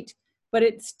right, but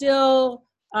it's still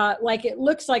it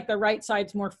looks like the right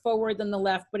side's more forward than the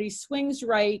left, but he swings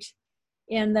right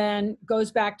and then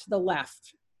goes back to the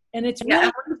left. And it's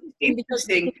really interesting because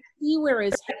you can see where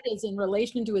his head is in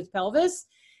relation to his pelvis,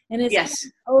 and his head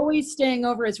is always staying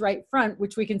over his right front,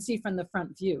 which we can see from the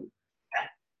front view.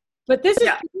 But this is,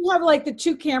 you have like the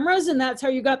 2 cameras, and that's how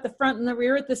you got the front and the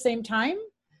rear at the same time?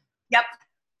 Yep.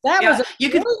 That was a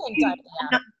brilliant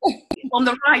idea. On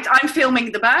the right, I'm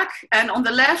filming the back, and on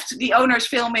the left, the owner's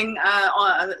filming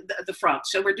the front.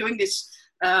 So we're doing this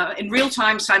in real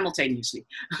time simultaneously.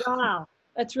 Wow,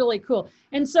 that's really cool.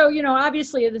 And so,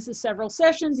 obviously this is several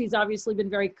sessions. He's obviously been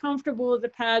very comfortable with the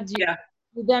pads.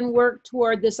 You then work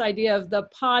toward this idea of the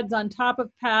pods on top of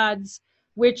pads,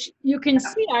 which you can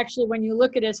see actually when you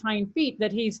look at his hind feet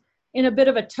that he's in a bit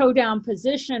of a toe down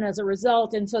position as a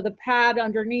result. And so the pad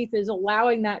underneath is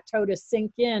allowing that toe to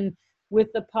sink in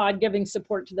with the pod giving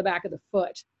support to the back of the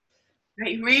foot.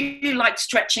 He really liked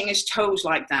stretching his toes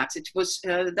like that. It was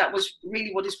that was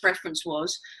really what his preference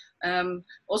was.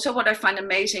 Also, what I find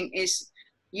amazing is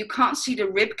you can't see the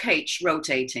rib cage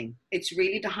rotating. It's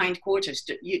really the hindquarters.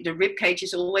 The rib cage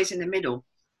is always in the middle.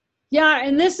 Yeah,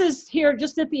 and this is here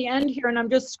just at the end here, and I'm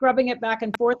just scrubbing it back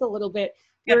and forth a little bit,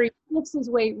 where he shifts his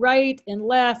weight right and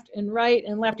left and right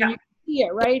and left. And you can see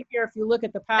it right here if you look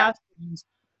at the past ones,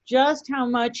 just how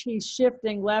much he's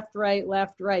shifting left, right,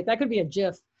 left, right. That could be a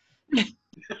GIF.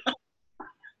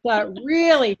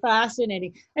 Really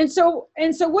fascinating. And so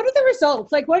what are the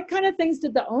results? Like, what kind of things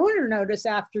did the owner notice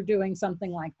after doing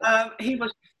something like that? He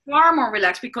was far more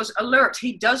relaxed because alert.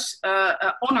 He does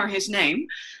honor his name.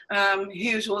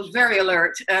 He was very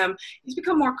alert. He's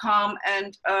become more calm,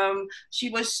 and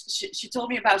she told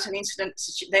me about an incident.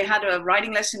 They had a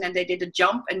riding lesson and they did a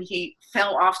jump, and he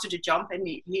fell after the jump, and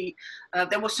he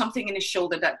there was something in his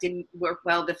shoulder that didn't work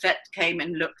well. The vet came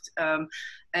and looked,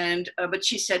 but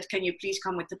she said, "Can you please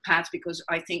come with the pads, because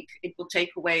I think it will take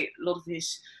away a lot of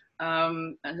his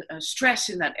stress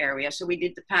in that area." So we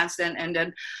did the pads then, and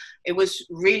then it was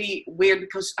really weird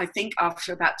because I think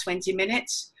after about 20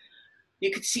 minutes you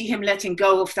could see him letting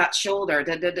go of that shoulder,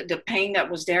 the pain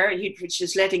that was there. He was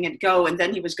just letting it go, and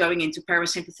then he was going into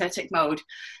parasympathetic mode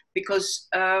because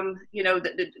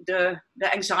the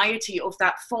anxiety of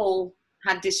that fall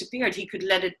had disappeared. He could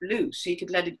let it loose. He could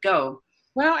let it go.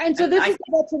 Wow. And so this is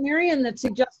the veterinarian that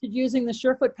suggested using the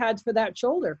SureFoot pads for that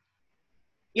shoulder.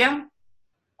 Yeah.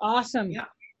 Awesome. Yeah.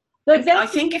 I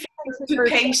think if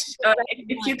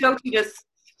you go to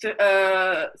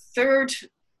the third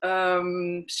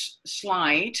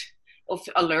slide of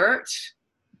alert.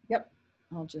 Yep.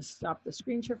 I'll just stop the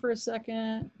screen share for a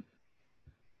second.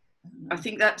 I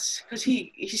think that's because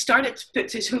he started to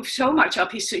put his hoof so much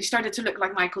up, he started to look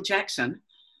like Michael Jackson.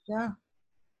 Yeah.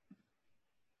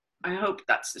 I hope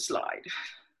that's the slide.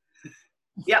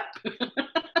 Yep.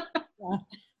 Yeah.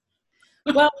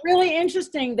 Well, really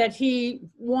interesting that he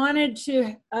wanted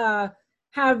to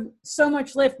have so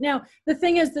much lift. Now, the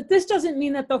thing is that this doesn't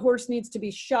mean that the horse needs to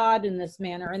be shod in this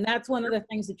manner. And that's one of the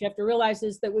things that you have to realize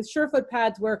is that with SureFoot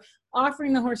pads, we're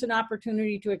offering the horse an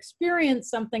opportunity to experience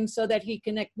something so that he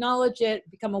can acknowledge it,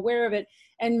 become aware of it,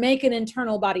 and make an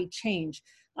internal body change.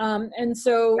 And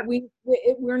so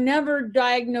we're never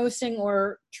diagnosing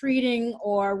or treating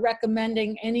or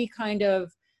recommending any kind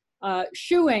of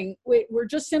shoeing. We're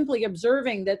just simply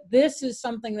observing that this is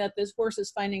something that this horse is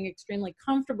finding extremely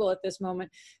comfortable at this moment.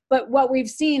 But what we've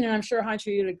seen, and I'm sure Hansje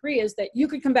you'd agree, is that you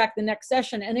could come back the next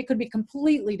session and it could be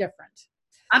completely different.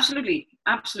 Absolutely.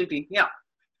 Absolutely. Yeah.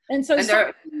 And so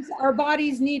our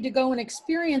bodies need to go and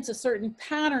experience a certain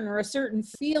pattern or a certain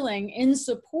feeling in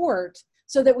support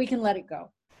so that we can let it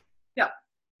go. Yeah.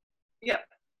 Yeah.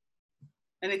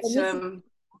 And it's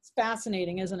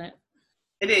fascinating, isn't it?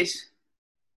 It is.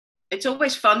 It's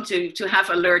always fun to have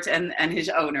Alert and his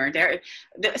owner. The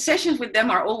sessions with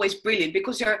them are always brilliant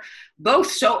because they're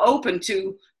both so open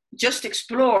to just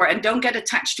explore and don't get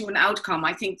attached to an outcome.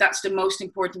 I think that's the most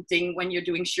important thing when you're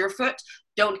doing SureFoot.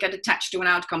 Don't get attached to an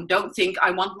outcome. Don't think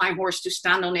I want my horse to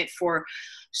stand on it for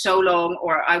so long,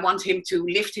 or I want him to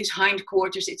lift his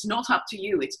hindquarters. It's not up to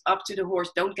you. It's up to the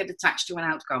horse. Don't get attached to an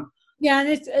outcome. Yeah,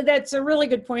 and that's a really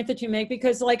good point that you make,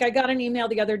 because like I got an email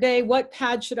the other day, what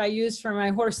pad should I use for my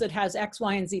horse that has X,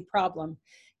 Y, and Z problem?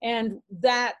 And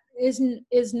that is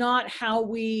not how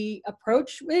we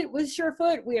approach it with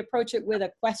SureFoot. We approach it with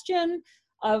a question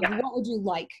of what would you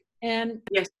like? And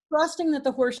trusting that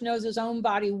the horse knows his own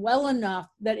body well enough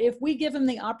that if we give him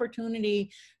the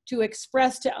opportunity to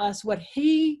express to us what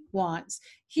he wants,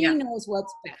 he knows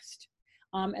what's best.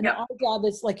 And our job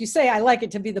is, like you say, I like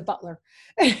it to be the butler.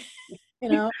 You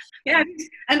know? Yeah,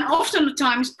 and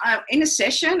oftentimes in a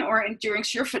session or during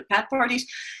SureFoot pad parties,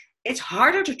 it's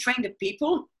harder to train the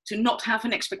people to not have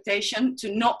an expectation,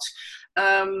 to not,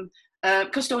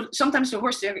 because sometimes the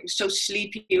horse, they're so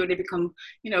sleepy or they become,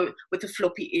 with the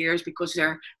floppy ears because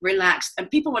they're relaxed,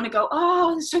 and people want to go,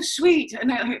 oh, it's so sweet.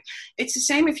 And it's the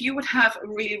same if you would have a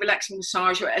really relaxing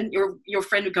massage, and your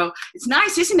friend would go, it's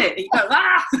nice, isn't it? And you go,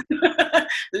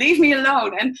 leave me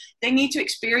alone. And they need to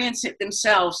experience it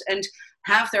themselves and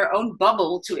have their own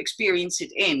bubble to experience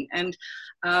it in. And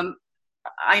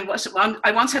I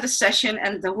once had a session,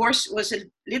 and the horse was a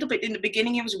little bit, in the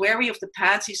beginning he was wary of the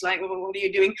pads. He's like, well, what are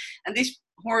you doing? And this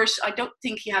horse, I don't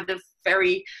think he had a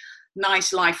very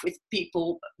nice life with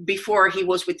people before he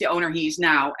was with the owner he is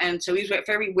now. And so he's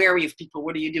very wary of people.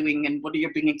 What are you doing and what are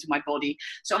you bringing to my body?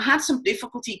 So I had some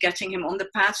difficulty getting him on the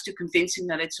pads to convince him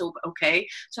that it's all okay.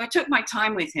 So I took my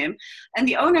time with him, and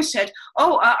the owner said,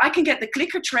 I can get the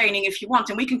clicker training if you want,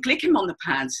 and we can click him on the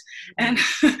pads. And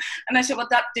and I said, well,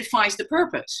 that defies the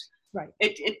purpose. Right.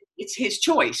 It's his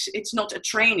choice. It's not a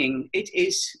training. It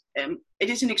is an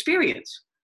experience,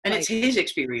 and it's his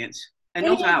experience. And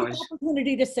not ours. An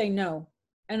opportunity to say no.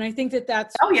 And I think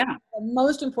that's the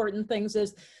most important things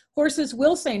is horses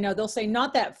will say no. They'll say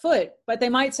not that foot, but they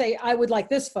might say, I would like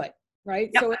this foot, right?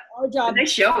 Yep. So it's our job. And they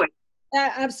show it.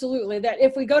 Absolutely. That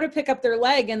if we go to pick up their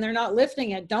leg and they're not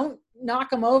lifting it, don't knock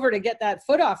them over to get that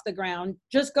foot off the ground.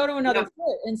 Just go to another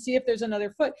foot and see if there's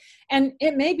another foot. And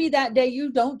it may be that day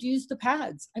you don't use the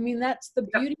pads. I mean, that's the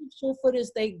beauty of SureFoot,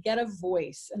 is they get a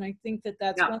voice. And I think that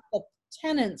that's one of the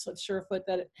tenets of SureFoot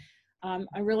that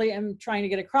I really am trying to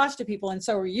get across to people, and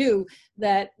so are you,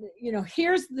 that, you know,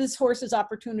 here's this horse's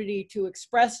opportunity to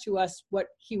express to us what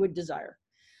he would desire.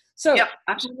 So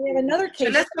absolutely. We have another case.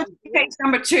 So let's go to case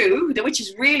number 2, which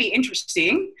is really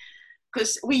interesting,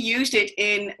 because we used it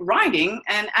in riding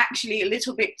and actually a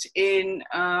little bit in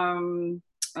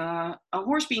a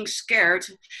horse being scared.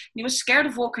 He was scared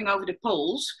of walking over the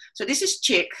poles. So this is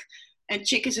Chick, and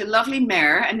Chick is a lovely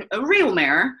mare, and a real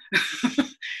mare.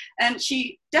 And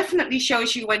she definitely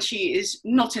shows you when she is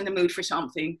not in the mood for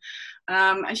something.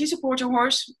 And she's a quarter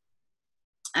horse,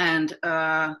 and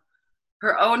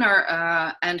her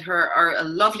owner and her are a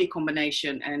lovely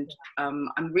combination, and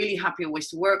I'm really happy always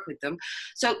to work with them.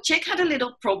 So Chick had a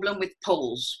little problem with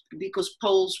poles, because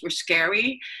poles were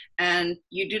scary, and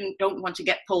you don't want to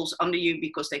get poles under you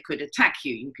because they could attack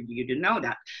you. You didn't know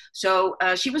that. So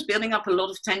she was building up a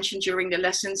lot of tension during the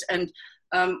lessons, and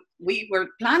we were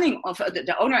planning of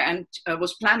the owner and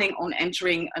was planning on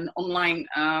entering an online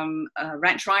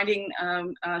ranch riding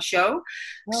show.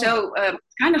 So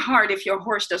kind of hard if your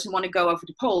horse doesn't want to go over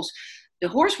the poles. The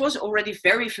horse was already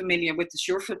very familiar with the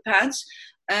SureFoot pads,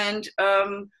 and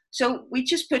so we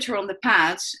just put her on the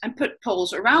pads and put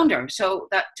poles around her, so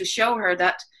that to show her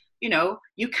that, you know,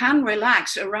 you can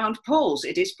relax around poles.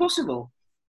 It is possible.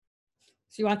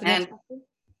 So you want the next one?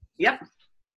 Yep.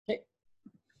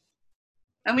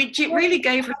 And we really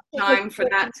gave her time for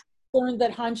that. Learned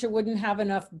that Hansje wouldn't have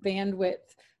enough bandwidth,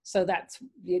 so that's,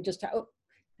 you just, oh,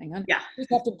 hang on. Yeah. You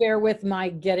just have to bear with my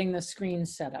getting the screen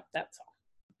set up, that's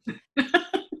all.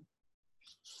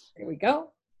 Here we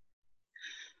go.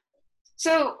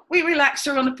 So we relaxed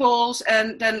her on the poles,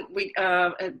 and then we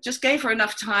just gave her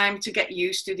enough time to get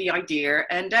used to the idea.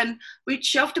 And then we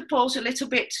shoved the poles a little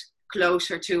bit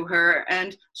closer to her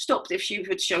and stopped if she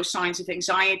would show signs of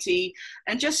anxiety,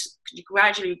 and just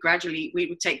gradually we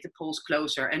would take the poles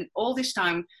closer, and all this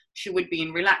time she would be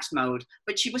in relaxed mode,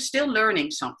 but she was still learning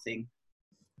something.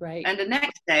 Right. And the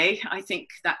next day, I think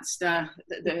that's the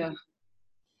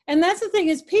and that's the thing,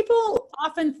 is people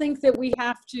often think that we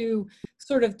have to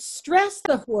sort of stress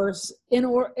the horse in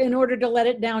order to let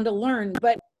it down to learn.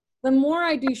 But the more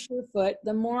I do SureFoot,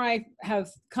 the more I have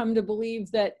come to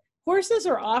believe that horses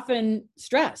are often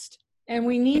stressed, and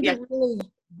we need to really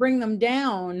bring them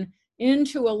down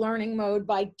into a learning mode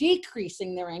by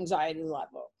decreasing their anxiety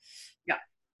level. Yeah.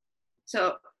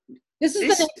 So this is the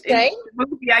next day? The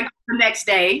movie I got the next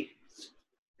day,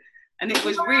 and it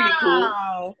was really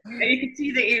cool. And you can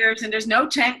see the ears, and there's no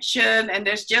tension, and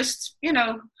there's just, you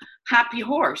know, happy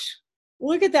horse.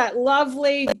 Look at that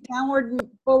lovely downward,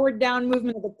 forward, down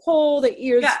movement of the pole, the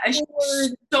ears and forward.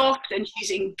 She's soft, and she's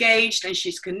engaged, and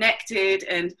she's connected.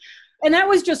 And that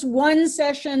was just one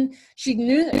session. She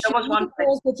knew that was one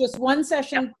poles, but just one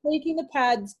session, taking the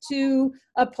pads to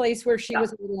a place where she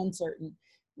was a little uncertain.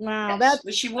 Wow.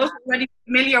 But she was already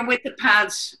familiar with the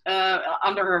pads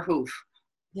under her hoof.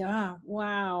 Yeah.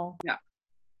 Wow. Yeah.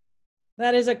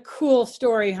 That is a cool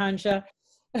story, Hansje.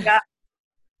 Yeah.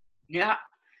 Yeah.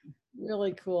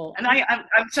 Really cool. And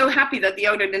I'm so happy that the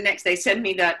owner the next day sent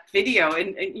me that video,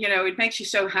 and you know, it makes you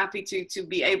so happy to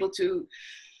be able to,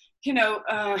 you know,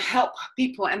 help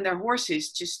people and their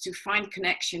horses just to find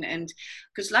connection. And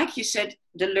because like you said,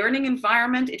 the learning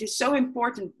environment, it is so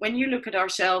important. When you look at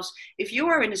ourselves, if you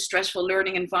are in a stressful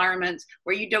learning environment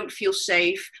where you don't feel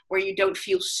safe, where you don't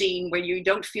feel seen, where you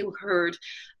don't feel heard,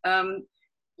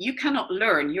 you cannot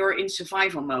learn. You're in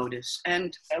survival modus.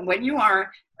 And when you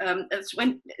are,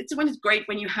 it's great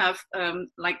when you have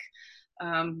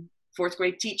fourth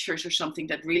grade teachers or something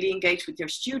that really engage with their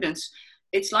students.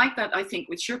 It's like that, I think,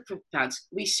 with SureFoot pads.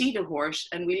 We see the horse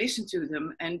and we listen to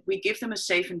them and we give them a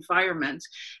safe environment,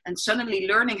 and suddenly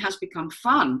learning has become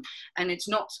fun. And it's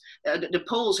not, the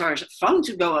poles are fun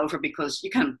to go over because you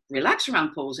can relax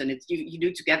around poles, and you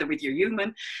do together with your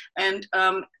human. And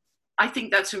I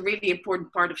think that's a really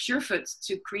important part of SureFoot,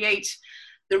 to create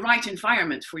the right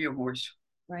environment for your horse.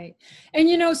 Right. And,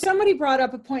 you know, somebody brought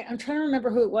up a point, I'm trying to remember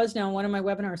who it was now in one of my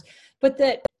webinars, but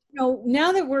that, you know,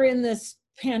 now that we're in this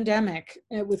pandemic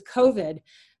with COVID,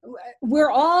 we're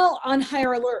all on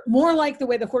higher alert, more like the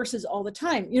way the horse is all the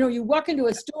time. You know, you walk into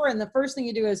a store and the first thing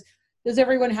you do is, does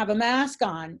everyone have a mask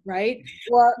on, right?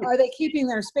 Or are they keeping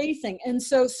their spacing? And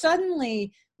so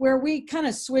suddenly, where we kind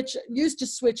of used to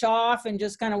switch off and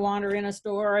just kind of wander in a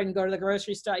store and go to the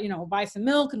grocery store, you know, buy some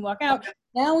milk and walk out.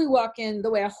 Now we walk in the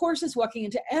way a horse is walking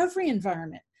into every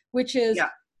environment, which is,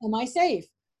 am I safe?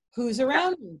 Who's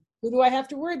around me? Who do I have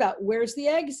to worry about? Where's the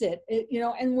exit?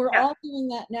 And we're all doing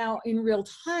that now in real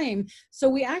time. So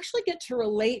we actually get to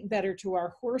relate better to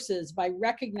our horses by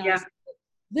recognizing that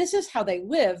this is how they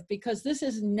live, because this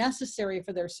is necessary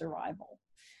for their survival.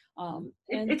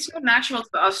 It's not natural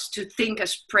for us to think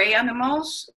as prey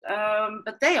animals,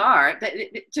 but they are.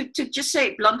 To just say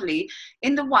it bluntly,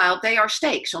 in the wild, they are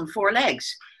snakes on 4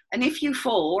 legs. And if you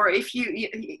fall, or if you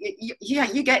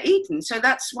get eaten. So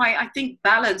that's why I think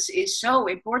balance is so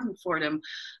important for them,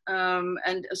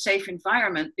 and a safe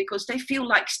environment, because they feel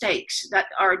like snakes that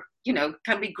are,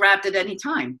 can be grabbed at any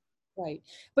time. Right.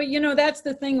 But, that's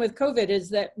the thing with COVID, is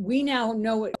that we now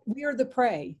know we are the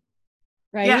prey.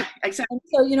 Right. Yeah, exactly.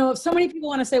 And so, if so many people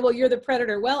want to say, well, you're the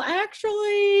predator. Well,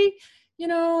 actually,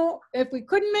 if we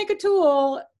couldn't make a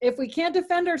tool, if we can't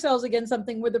defend ourselves against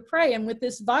something, we're the prey. And with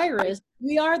this virus,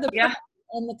 we are the prey.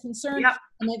 And the concern,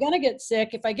 am I going to get sick?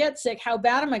 If I get sick, how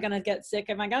bad am I going to get sick?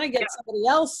 Am I going to get somebody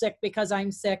else sick because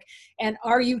I'm sick? And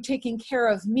are you taking care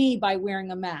of me by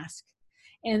wearing a mask?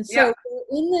 And so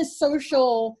we're in this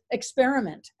social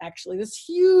experiment, actually, this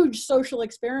huge social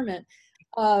experiment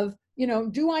of,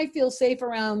 do I feel safe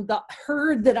around the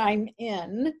herd that I'm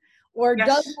in? Or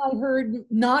does my herd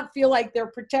not feel like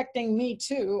they're protecting me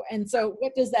too? And so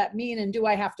what does that mean? And do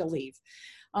I have to leave?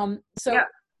 We're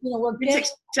getting...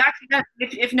 It's exactly that.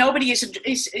 If nobody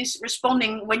is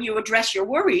responding when you address your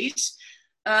worries,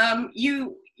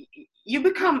 you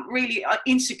become really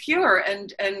insecure.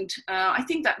 And I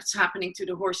think that's happening to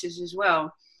the horses as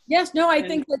well. Yes, no, I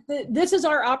think that this is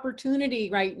our opportunity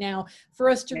right now for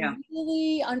us to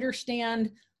really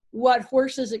understand what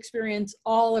horses experience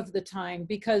all of the time,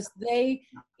 because they,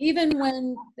 even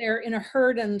when they're in a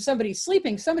herd and somebody's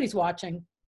sleeping, somebody's watching.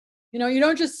 You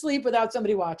don't just sleep without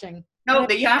somebody watching. No,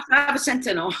 you have to have a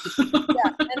sentinel. And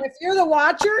if you're the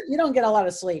watcher, you don't get a lot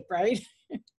of sleep, right?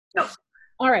 No.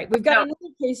 All right, we've got another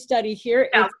case study here.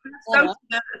 Now, let's go to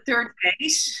the third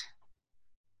case.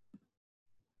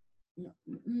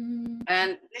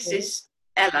 And this is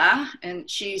Ella, and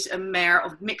she's a mare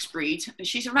of mixed breed.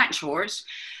 She's a ranch horse.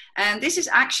 And this is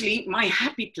actually my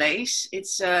happy place.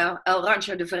 It's El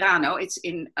Rancho de Verano. It's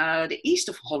in the east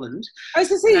of Holland. I was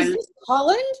going to say, is this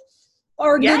Holland?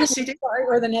 Or yes, it is.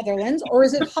 Or the Netherlands? Or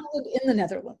is it Holland in the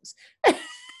Netherlands?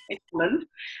 It's Holland.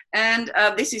 And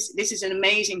this is an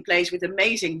amazing place with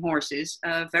amazing horses.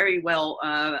 Very well,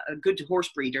 good horse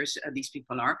breeders, these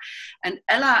people are. And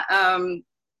Ella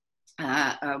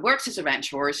works as a ranch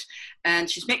horse, and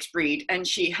she's mixed breed, and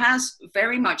she has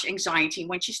very much anxiety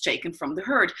when she's taken from the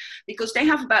herd, because they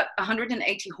have about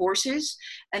 180 horses,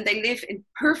 and they live in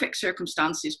perfect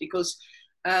circumstances, because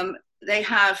they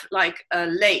have like a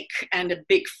lake and a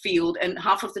big field, and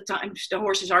half of the time the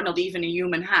horses are not even in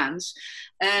human hands.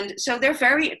 And so they're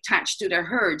very attached to their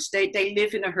herds. They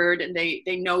live in a herd, and they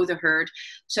know the herd.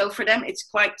 So for them, it's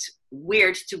quite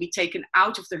weird to be taken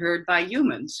out of the herd by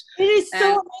humans. It is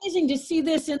so amazing to see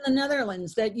this in the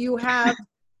Netherlands, that you have,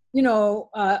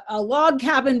 a log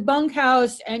cabin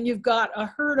bunkhouse, and you've got a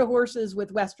herd of horses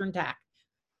with Western tack.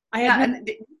 And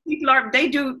they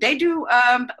do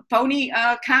pony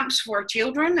camps for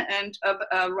children, and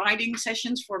riding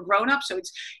sessions for grown-ups. So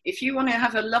if you want to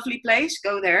have a lovely place,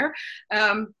 go there.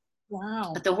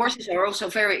 Wow. But the horses are also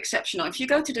very exceptional. If you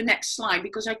go to the next slide,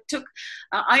 because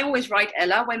I always ride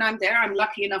Ella when I'm there. I'm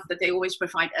lucky enough that they always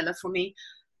provide Ella for me.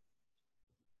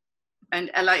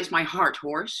 And Ella is my heart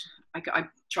horse. I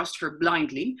trust her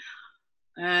blindly.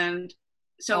 And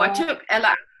so I took Ella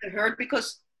out of the herd,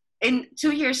 because in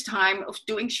 2 years' time of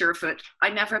doing Surefoot, I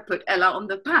never put Ella on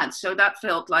the pads. So that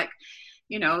felt like,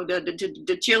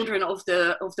 the children of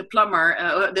the plumber,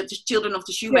 the children of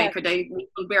the shoemaker, they walk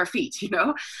on bare feet,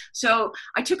 So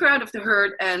I took her out of the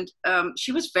herd, and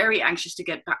she was very anxious to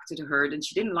get back to the herd, and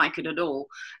she didn't like it at all,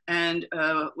 and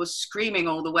was screaming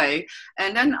all the way.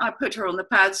 And then I put her on the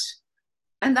pads,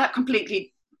 and that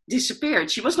completely disappeared.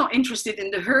 She was not interested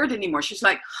in the herd anymore. She's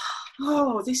like,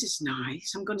 oh, this is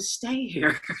nice. I'm going to stay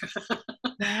here.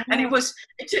 And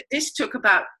this took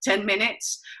about 10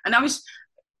 minutes. And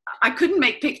I couldn't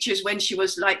make pictures when she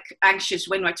was like anxious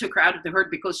when I took her out of the herd,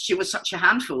 because she was such a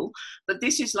handful. But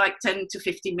this is like 10 to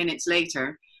 15 minutes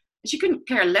later. She couldn't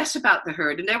care less about the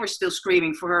herd, and they were still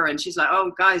screaming for her. And she's like,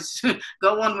 oh, guys,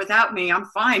 go on without me. I'm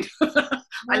fine.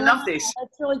 I love this.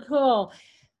 That's really cool.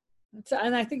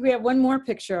 And I think we have one more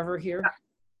picture over here.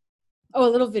 Oh, a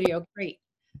little video. Great.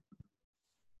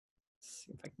 Let's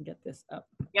see if I can get this up.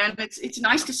 Yeah, and it's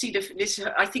nice to see this.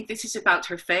 I think this is about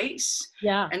her face.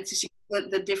 Yeah. And to see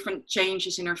the different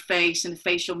changes in her face and the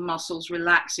facial muscles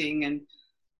relaxing. And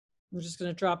I'm just going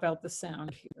to drop out the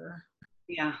sound here.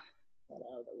 Yeah. Get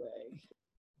out of the way.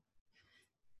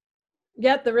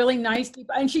 get the really nice deep,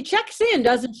 and she checks in,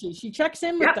 doesn't she? She checks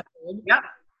in with Yep. the hood. Yep.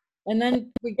 And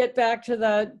then we get back to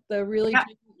the really Yep.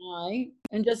 deep eye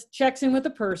and just checks in with the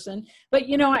person. But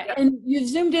you know, and you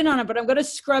zoomed in on it, but I'm going to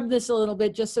scrub this a little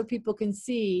bit just so people can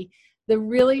see the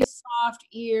really soft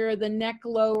ear, the neck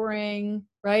lowering,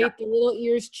 right? Yep. The little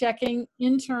ears checking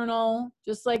internal,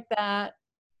 just like that,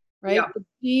 right? Yep. The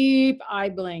deep eye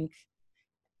blink,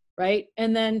 right?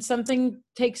 And then something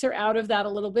takes her out of that a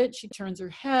little bit. She turns her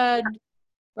head. Yep.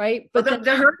 Right, but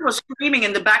the herd was screaming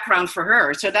in the background for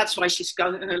her, so that's why she's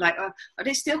going like, are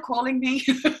they still calling me?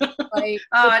 Right.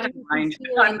 I don't mind.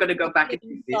 I'm going to go back and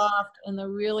do this. Soft and the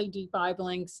really deep eye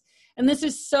blinks, and this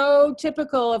is so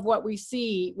typical of what we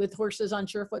see with horses on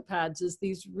SureFoot pads. Is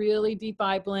these really deep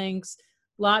eye blinks,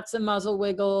 lots of muzzle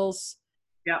wiggles.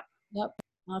 Yeah. Yep.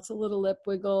 Lots of little lip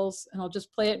wiggles, and I'll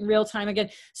just play it in real time again.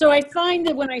 So I find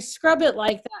that when I scrub it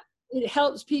like that, it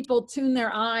helps people tune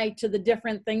their eye to the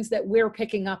different things that we're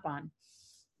picking up on,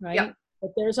 right? Yeah.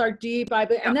 But there's our deep eye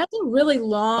blink, and that's a really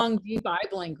long, deep eye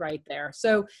blink right there.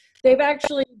 So they've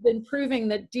actually been proving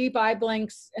that deep eye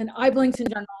blinks and eye blinks in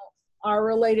general are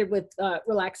related with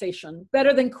relaxation,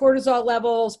 better than cortisol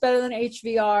levels, better than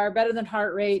HVR, better than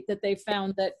heart rate, that they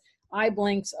found that eye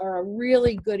blinks are a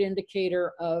really good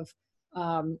indicator of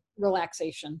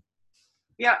relaxation.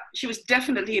 Yeah, she was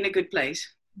definitely in a good place.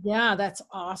 Yeah, that's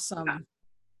awesome.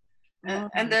 Yeah.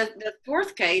 And the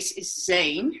fourth case is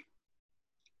Zane.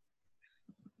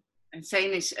 And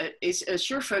Zane is a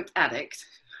SureFoot addict.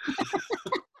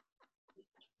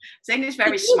 Zane is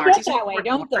very smart. Get that way,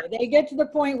 don't they? They get to the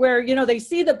point where, you know, they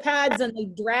see the pads and they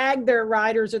drag their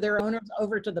riders or their owners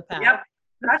over to the pad. Yep.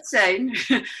 That's Zane.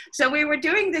 So we were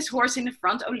doing this horse in the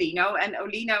front, Olino, and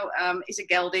Olino is a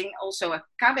gelding, also a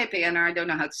KBPNR. I don't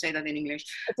know how to say that in English.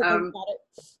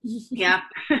 Yeah.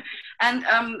 And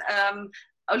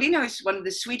Olino is one of the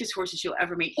sweetest horses you'll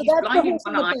ever meet. So he's that's blind the in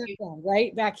one eye.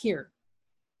 Right back here.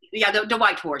 Yeah, the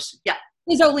white horse. Yeah.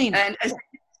 He's Olino. And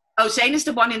Zane is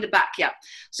the one in the back, yeah.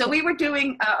 So we were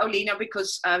doing Olino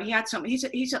because he had some, he's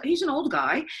an old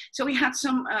guy, so he had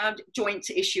some joint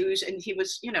issues, and he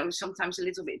was, you know, sometimes a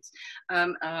little bit,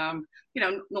 you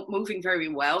know, not moving very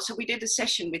well. So we did a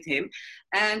session with him,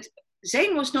 and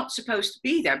Zane was not supposed to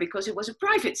be there because it was a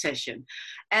private session.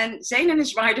 And Zane and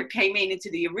his rider came into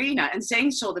the arena, and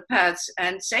Zane saw the pads.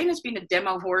 And Zane has been a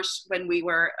demo horse when we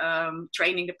were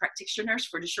training the practitioners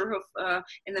for the SureHoof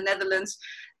in the Netherlands.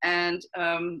 And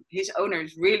his owner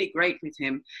is really great with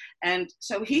him. And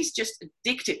so he's just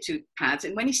addicted to pads.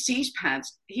 And when he sees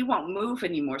pads, he won't move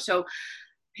anymore. So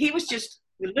he was just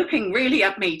looking really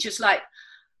at me, just like,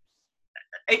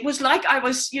 it was like I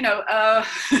was, you know,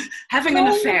 having an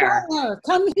affair.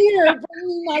 Come here.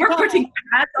 We're putting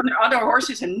pads on the other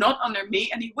horses and not under me,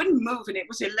 and he wouldn't move, and it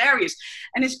was hilarious.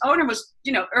 And his owner was,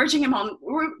 you know, urging him on.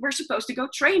 We're supposed to go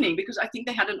training because I think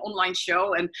they had an online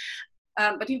show, and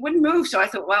but he wouldn't move. So I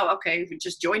thought, well, okay, if we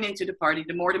just join into the party,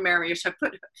 the more the merrier. So I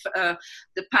put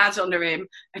the pads under him,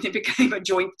 and it became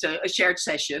a shared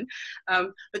session.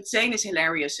 But Zane is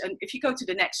hilarious. And if you go to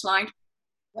the next slide.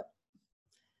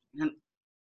 Yep.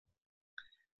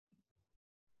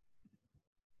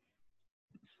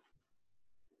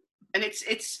 And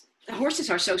it's the horses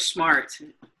are so smart.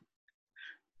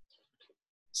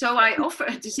 So I offer,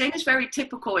 Zane is very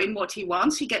typical in what he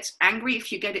wants. He gets angry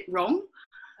if you get it wrong.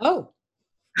 Oh.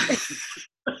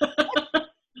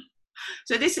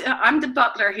 So I'm the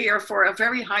butler here for a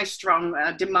very high-strung,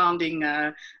 demanding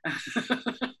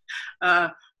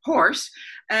horse.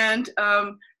 And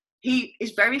he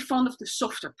is very fond of the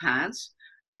softer pads.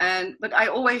 But I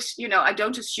always, you know, I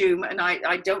don't assume, and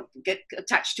I don't get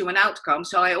attached to an outcome.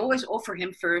 So I always offer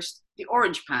him first the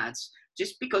orange pads,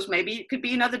 just because maybe it could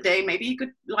be another day, maybe he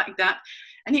could like that.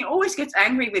 And he always gets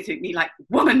angry with me, like,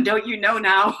 woman, don't you know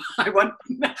now? I want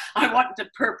the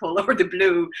purple or the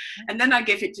blue. And then I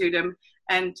give it to them,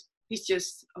 and he's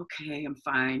just, okay, I'm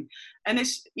fine. And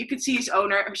you could see his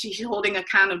owner, she's holding a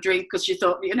can of drink because she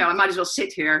thought, you know, I might as well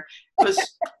sit here because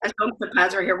as long as the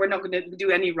pads are here, we're not going to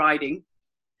do any riding.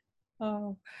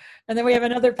 Oh, and then we have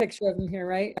another picture of him here,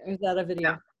 right? Is that a video?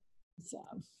 Yeah. So,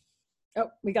 oh,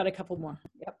 we got a couple more.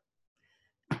 Yep.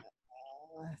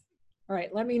 All right,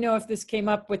 let me know if this came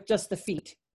up with just the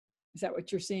feet. Is that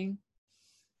what you're seeing?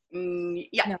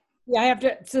 Yeah. No. Yeah, I have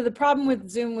to. So the problem with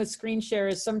Zoom with screen share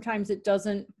is sometimes it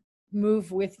doesn't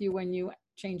move with you when you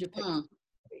change a picture.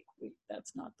 Wait,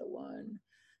 that's not the one.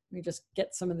 Let me just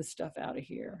get some of the stuff out of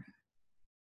here.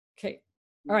 Okay.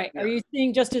 All right. Are you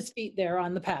seeing just his feet there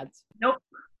on the pads? Nope.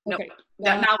 Okay.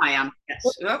 Nope. Now I am. Yes.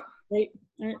 Oh. Wait.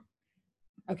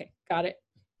 Okay. Got it.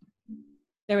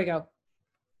 There we go.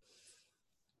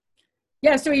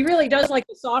 Yeah. So he really does like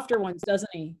the softer ones, doesn't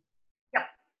he? Yeah.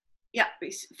 yeah,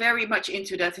 he's very much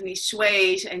into that, and he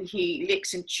sways and he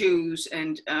licks and chews,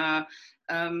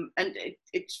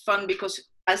 it's fun because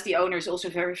as the owner is also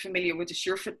very familiar with the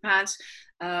SURE FOOT pads,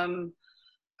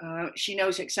 she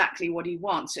knows exactly what he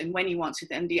wants and when he wants it.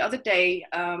 And the other day,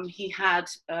 he had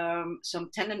some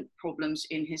tendon problems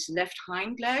in his left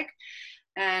hind leg,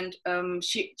 and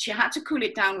she had to cool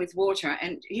it down with water,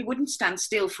 and he wouldn't stand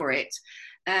still for it.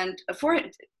 And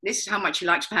this is how much he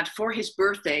likes pad. For his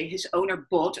birthday, his owner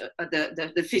bought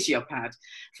the physio pad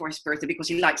for his birthday because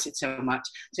he likes it so much.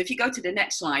 So if you go to the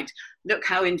next slide, look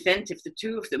how inventive the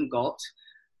two of them got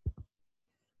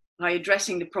by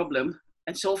addressing the problem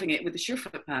and solving it with the SURE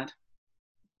FOOT pad.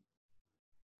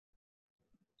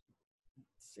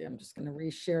 Let's see, I'm just going to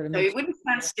reshare to So he wouldn't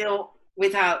stand still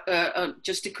without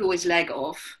just to cool his leg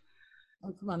off.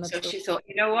 Oh, come on, so she thought,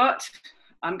 you know what?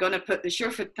 I'm going to put the SURE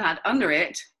FOOT pad under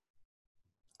it.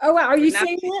 Oh, wow. Are you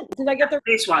seeing it? Did I get the...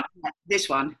 This one. This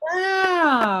one.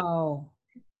 Wow.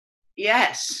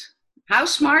 Yes. How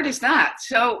smart is that?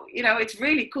 So, you know, it's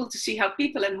really cool to see how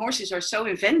people and horses are so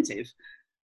inventive.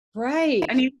 Right.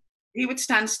 And he would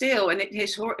stand still, and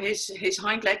his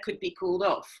hind leg could be cooled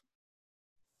off.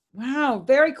 Wow,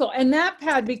 very cool. And that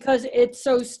pad, because it's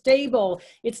so stable,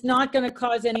 it's not going to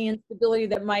cause any instability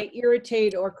that might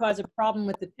irritate or cause a problem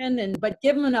with the tendon, but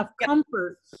give him enough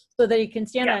comfort so that he can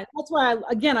stand on it. That's why,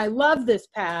 I love this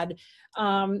pad.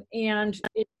 And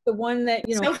it's the one that,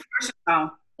 you know, so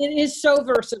versatile. It is so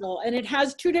versatile, and it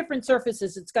has two different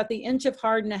surfaces. It's got the inch of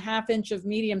hard and a ½ inch of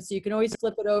medium, so you can always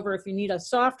flip it over if you need a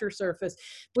softer surface.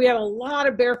 We have a lot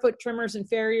of barefoot trimmers and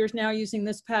farriers now using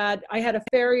this pad. I had a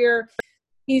farrier.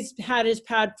 He's had his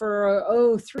pad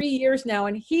for 3 years now,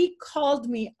 and he called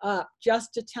me up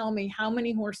just to tell me how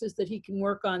many horses that he can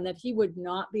work on that he would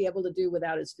not be able to do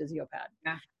without his physio pad.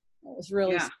 Yeah. It was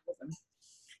really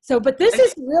so, but this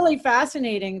is really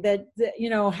fascinating that you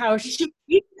know, how she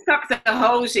stuck the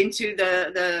hose into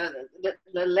the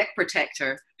leg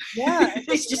protector. Yeah.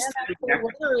 It's just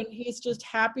and he's just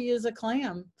happy as a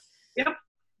clam. Yep.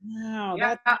 Wow,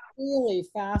 that's really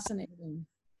fascinating.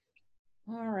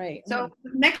 All right. So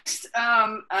the next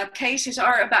cases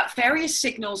are about various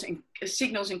signals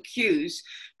and cues.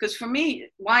 Because for me,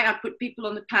 why I put people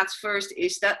on the pads first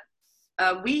is that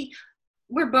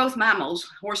we're both mammals,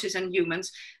 horses and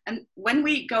humans. And when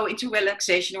we go into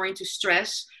relaxation or into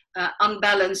stress,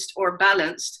 unbalanced or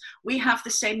balanced, we have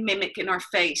the same mimic in our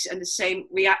face and the same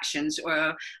reactions.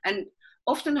 And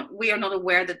often we are not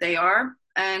aware that they are.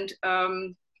 And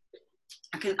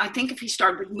I think if you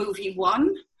start with movie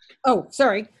 1. Oh,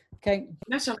 sorry. Okay.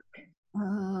 That's okay.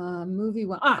 Movie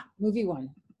 1. Movie 1.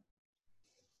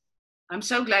 I'm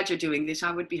so glad you're doing this.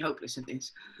 I would be hopeless at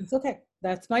this. It's okay.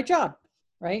 That's my job,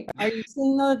 right? Are you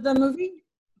seeing the movie?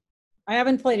 I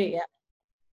haven't played it yet.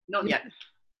 Not yet.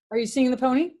 Are you seeing the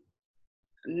pony?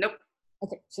 Nope.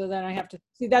 Okay, so then I have to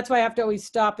see. That's why I have to always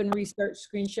stop and restart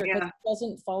screen share because it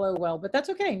doesn't follow well. But that's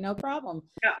okay. No problem.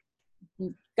 Yeah.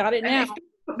 Got it now.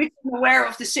 Become aware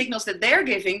of the signals that they're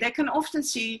giving, they can often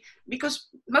see, because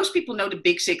most people know the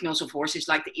big signals of horses,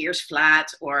 like the ears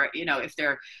flat, or you know, if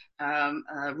they're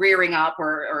rearing up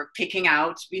or kicking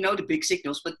out, we know the big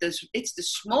signals. But it's the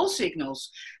small signals,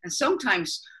 and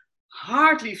sometimes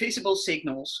hardly visible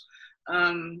signals,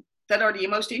 that are the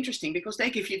most interesting, because they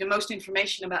give you the most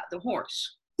information about the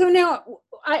horse. So now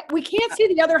we can't see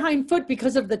the other hind foot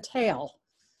because of the tail.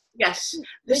 Yes.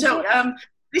 So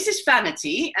this is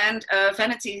Vanity, and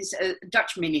Vanity is a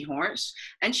Dutch mini horse,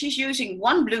 and she's using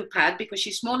one blue pad because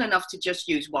she's small enough to just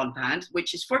use one pad,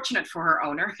 which is fortunate for her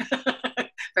owner.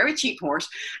 Very cheap horse.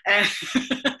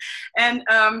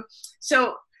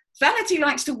 So Vanity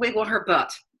likes to wiggle her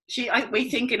butt. We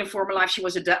think in a former life she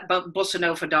was a bossa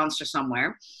nova dancer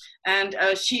somewhere. And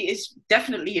she is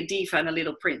definitely a diva and a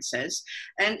little princess.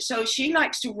 And so she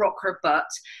likes to rock her butt,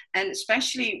 and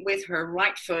especially with her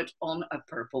right foot on a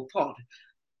purple pod.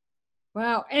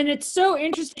 Wow. And it's so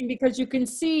interesting because you can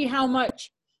see how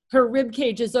much her rib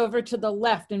cage is over to the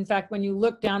left. In fact, when you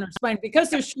look down her spine, because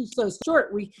she's so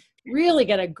short, we really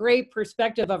get a great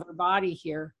perspective of her body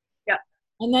here. Yeah.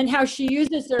 And then how she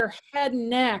uses her head and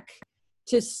neck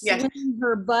to swing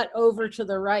her butt over to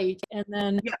the right. And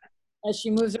then as she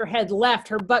moves her head left,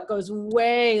 her butt goes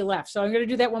way left. So I'm going to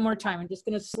do that one more time. I'm just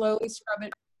going to slowly scrub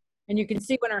it. And you can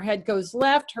see when her head goes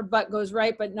left, her butt goes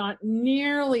right, but not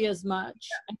nearly as much.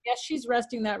 I guess she's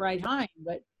resting that right hind,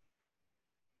 but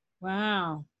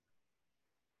wow.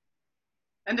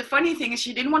 And the funny thing is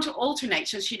she didn't want to alternate.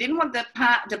 So she didn't want the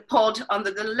pod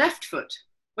under the left foot,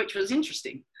 which was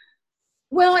interesting.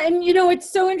 Well, and you know, it's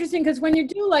so interesting because when you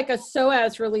do like a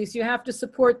psoas release, you have to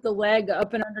support the leg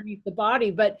up and underneath the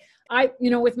body. But you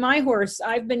know, with my horse,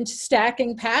 I've been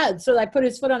stacking pads. So I put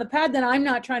his foot on the pad, then I'm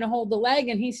not trying to hold the leg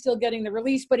and he's still getting the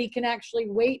release, but he can actually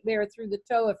wait there through the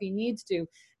toe if he needs to.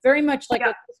 Very much like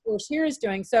what this horse here is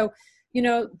doing. So, you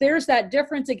know, there's that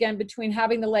difference again between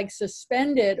having the leg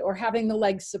suspended or having the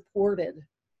leg supported.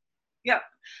 Yeah,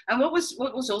 and what was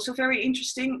also very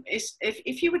interesting is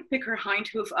if you would pick her hind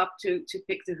hoof up to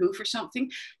pick the hoof or something,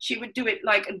 she would do it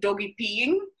like a doggy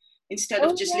peeing instead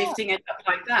of just lifting it up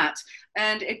like that.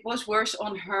 And it was worse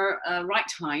on her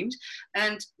right hind.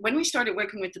 And when we started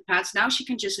working with the pads, now she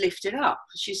can just lift it up.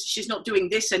 She's not doing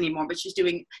this anymore, but she's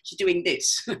doing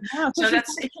this. Yeah, so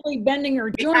that's actually bending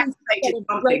her joints instead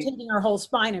of rotating her whole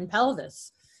spine and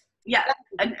pelvis. Yeah,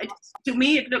 and to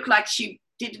me it looked like she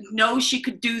didn't know she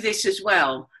could do this as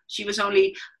well. She was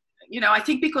only, you know, I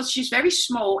think because she's very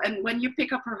small, and when you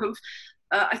pick up her hoof,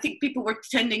 I think people were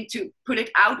tending to put it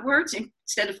outwards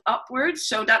instead of upwards.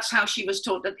 So that's how she was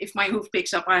taught that if my hoof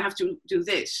picks up, I have to do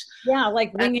this. Yeah,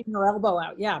 like winging her elbow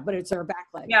out. Yeah, but it's her back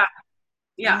leg. Yeah,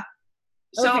 yeah.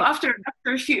 Okay. So after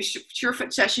a few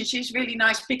SureFoot sessions, she's really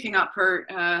nice picking up her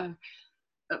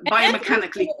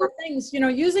biomechanically things, you know,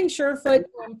 using SureFoot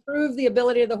to improve the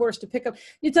ability of the horse to pick up.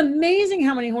 It's amazing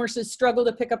how many horses struggle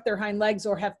to pick up their hind legs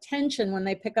or have tension when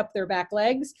they pick up their back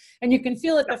legs. And you can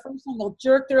feel it the first time they'll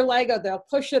jerk their leg or they'll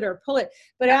push it or pull it.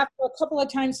 But after a couple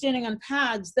of times standing on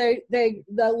pads,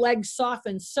 the legs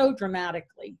soften so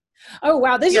dramatically. Oh,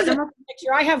 wow. This is a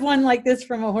picture. I have one like this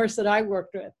from a horse that I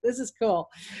worked with. This is cool.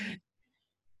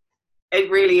 It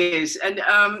really is. And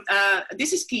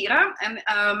this is Kira, and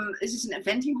this is an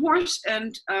eventing horse.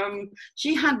 And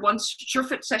she had one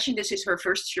SureFoot session. This is her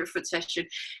first SureFoot session.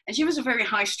 And she was a very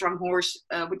high-strung horse,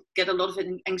 would get a lot of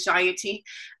anxiety.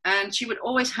 And she would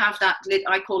always have that,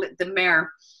 I call it the mare.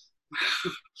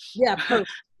 Yeah,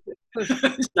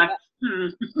 like,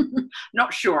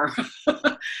 not sure.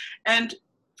 And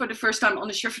for the first time on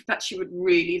the SureFoot pad, she would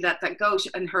really let that go.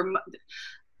 And her,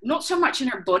 not so much in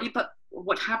her body, but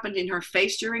what happened in her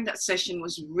face during that session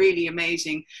was really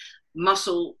amazing.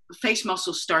 Face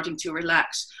muscles starting to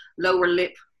relax, lower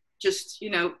lip just, you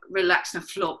know, relaxed and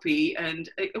floppy. And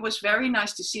it was very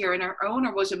nice to see her. And her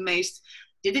owner was amazed,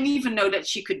 didn't even know that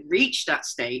she could reach that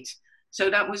state. So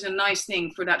that was a nice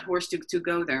thing for that horse to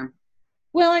go there.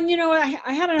 Well, and you know,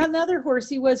 I had another horse.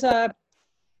 He was a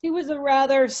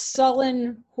rather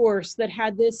sullen horse that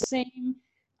had this same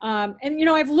and you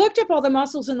know, I've looked up all the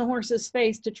muscles in the horse's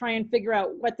face to try and figure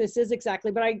out what this is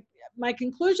exactly, but my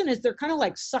conclusion is they're kind of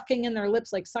like sucking in their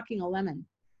lips, like sucking a lemon.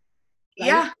 Right?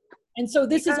 Yeah. And so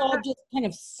this is all just kind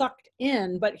of sucked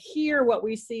in, but here what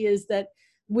we see is that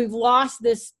we've lost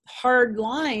this hard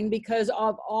line because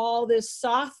of all this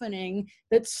softening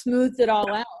that smoothed it all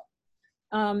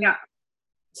out. Yeah.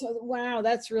 So, wow,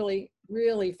 that's really,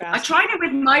 really fascinating. I tried it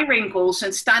with my wrinkles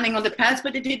and standing on the pads,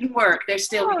 but it didn't work. They're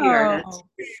still here.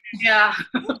 Yeah.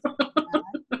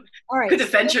 All right. Could have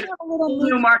ventured a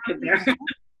new market there.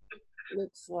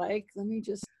 Looks like. Let me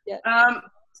just get.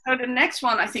 So the next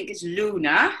one I think is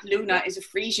Luna. Luna is a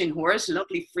Frisian horse,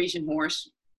 lovely Frisian horse,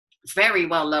 very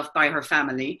well loved by her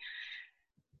family.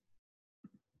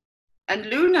 And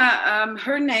Luna,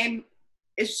 her name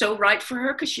is so right for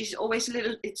her because she's always a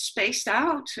little bit spaced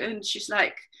out, and she's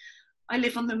like, I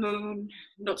live on the moon,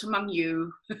 not among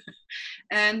you.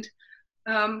 And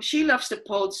she loves the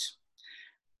pods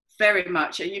very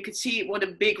much. And you could see what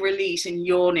a big release in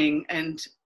yawning, and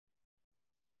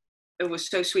it was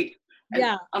so sweet. And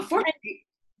yeah. Unfortunately,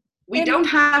 we don't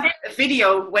have a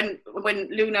video when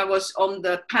Luna was on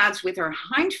the pads with her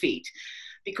hind feet,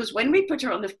 because when we put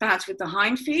her on the pads with the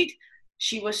hind feet,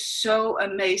 she was so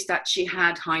amazed that she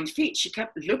had hind feet. She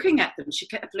kept looking at them. She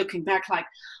kept looking back like,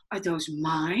 are those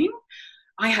mine?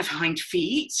 I have hind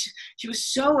feet. She was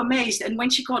so amazed. And when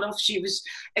she got off, she was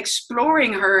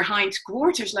exploring her hind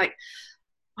quarters like,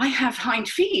 I have hind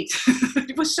feet.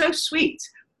 It was so sweet.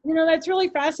 You know, that's really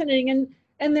fascinating.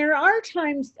 And there are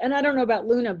times, and I don't know about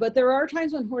Luna, but there are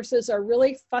times when horses are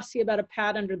really fussy about a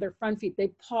pad under their front feet. They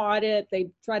paw it, they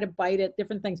try to bite it,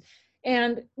 different things.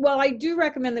 And while I do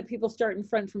recommend that people start in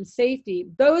front from safety,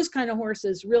 those kind of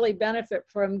horses really benefit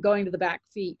from going to the back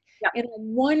feet. Yeah. And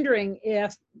I'm wondering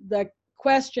if the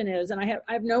question is, and I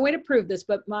have no way to prove this,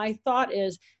 but my thought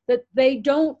is that they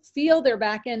don't feel their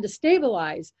back end to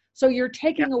stabilize. So you're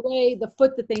taking away the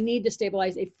foot that they need to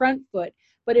stabilize, a front foot.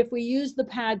 But if we use the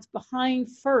pads behind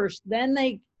first, then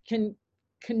they can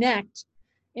connect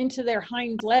into their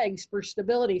hind legs for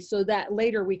stability so that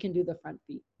later we can do the front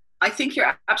feet. I think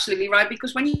you're absolutely right,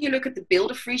 because when you look at the build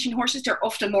of Frisian horses, they're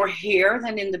often more hair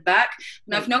than in the back.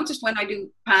 And I've noticed when I do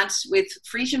pads with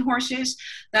Frisian horses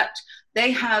that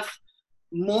they have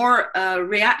more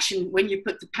reaction when you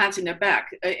put the pads in their back,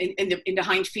 in the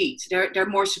hind feet. They're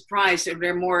more surprised, or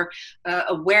they're more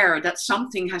aware that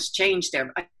something has changed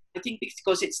there. I think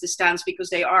because it's the stance, because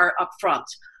they are up front.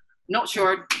 Not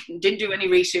sure, didn't do any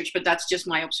research, but that's just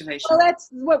my observation. Well, that's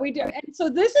what we do. And so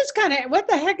this is kind of, what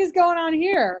the heck is going on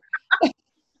here?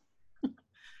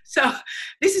 So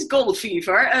this is Gold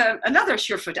Fever, another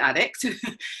surefoot addict.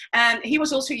 And he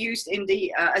was also used in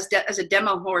the as a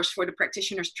demo horse for the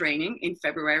practitioners training in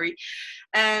February.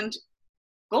 And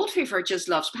Gold Fever just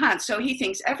loves pads. So he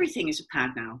thinks everything is a pad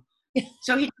now.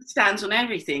 So he stands on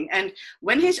everything. And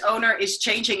when his owner is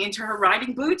changing into her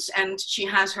riding boots and she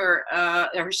has her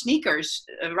sneakers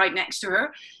right next to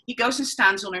her, he goes and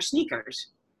stands on her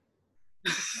sneakers.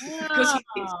 Because he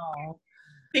thinks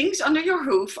things under your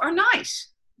hoof are nice.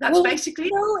 That's basically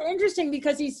so interesting,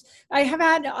 because I have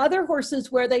had other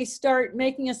horses where they start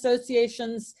making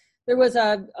associations. There was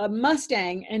a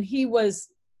Mustang, and he was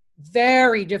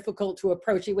very difficult to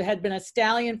approach. He had been a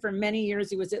stallion for many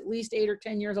years. He was at least 8 or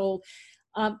 10 years old.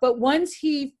 But once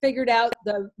he figured out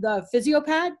the physio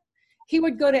pad, he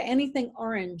would go to anything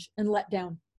orange and let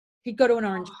down. He'd go to an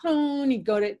orange cone, he'd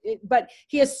go to it, but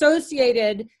he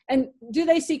associated, and do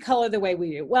they see color the way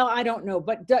we do? Well, I don't know,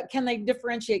 but can they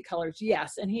differentiate colors?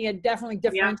 Yes. And he had definitely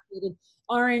differentiated.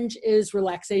 Orange is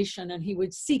relaxation, and he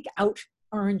would seek out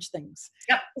orange things.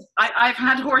 Yep. I've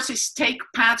had horses take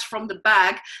pads from the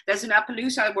bag. There's an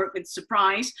Appaloosa I work with,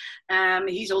 Surprise.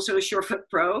 He's also a surefoot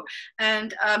pro,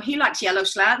 and he likes yellow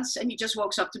slants, and he just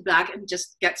walks up to black and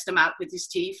just gets them out with his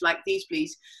teeth, like these,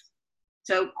 please.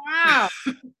 So wow.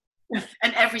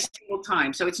 And every single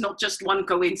time, so it's not just one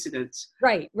coincidence.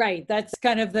 Right. That's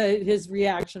kind of his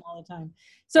reaction all the time.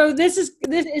 So is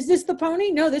this the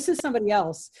pony? No, this is somebody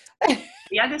else.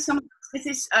 Yeah, this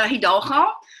is Hidalgo.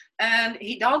 And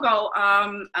Hidalgo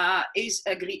is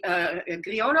a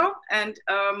Criollo, and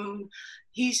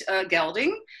he's a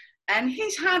gelding. And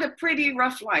he's had a pretty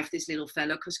rough life, this little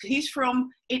fellow, because he's from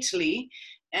Italy.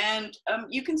 And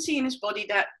you can see in his body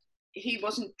that he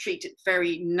wasn't treated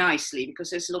very nicely, because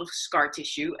there's a lot of scar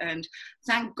tissue. And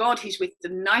thank God he's with the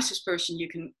nicest person you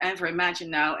can ever imagine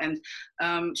now. And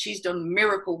she's done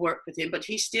miracle work with him, but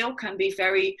he still can be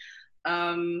very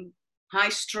high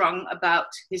strung about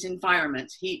his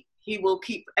environment. He will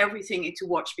keep everything into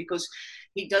watch, because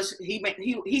he's the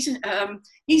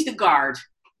guard,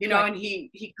 you know, right. And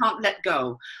he can't let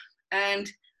go.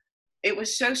 And it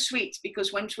was so sweet,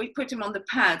 because once we put him on the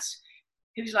pads,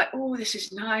 he was like, oh, this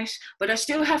is nice, but I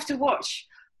still have to watch.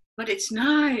 But it's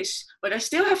nice, but I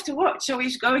still have to watch. So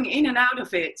he's going in and out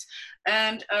of it.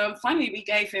 And finally we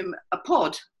gave him a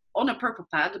pod on a purple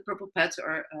pad. The purple pads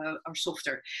are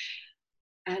softer.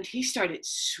 And he started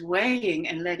swaying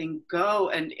and letting go.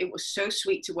 And it was so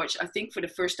sweet to watch. I think for the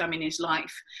first time in his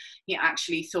life, he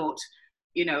actually thought,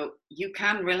 you know, you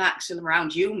can relax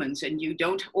around humans, and you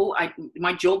don't,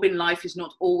 my job in life is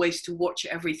not always to watch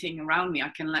everything around me.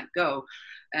 I can let go.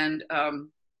 And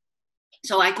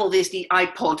so I call this the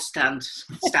iPod stance.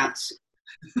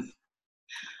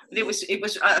 It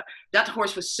was that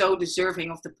horse was so deserving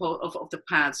of the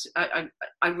pads. I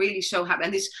really so happy.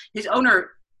 And his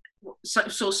owner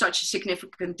saw such a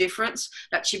significant difference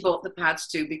that she bought the pads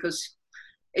too, because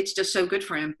it's just so good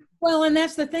for him. Well, and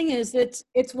that's the thing, is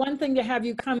it's one thing to have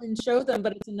you come and show them,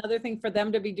 but it's another thing for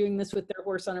them to be doing this with their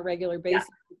horse on a regular basis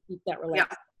to keep that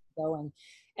relaxation going.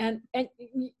 And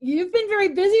you've been very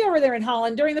busy over there in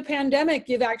Holland. During the pandemic,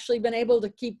 you've actually been able to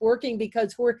keep working,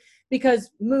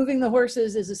 because moving the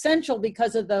horses is essential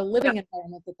because of the living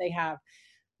environment that they have.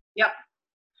 Yep.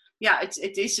 Yeah,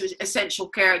 it is essential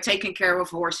care, taking care of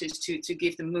horses to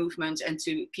give them movement and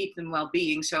to keep them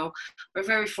well-being. So we're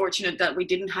very fortunate that we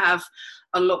didn't have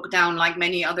a lockdown like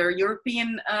many other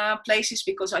European places,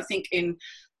 because I think in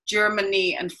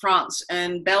Germany and France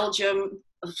and Belgium,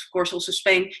 of course also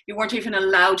Spain, you weren't even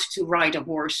allowed to ride a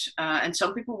horse. And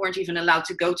some people weren't even allowed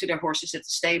to go to their horses at the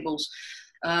stables.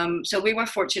 So we were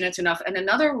fortunate enough. And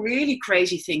another really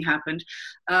crazy thing happened,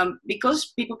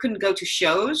 because people couldn't go to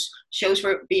shows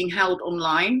were being held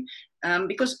online,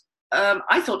 because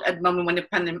I thought at the moment when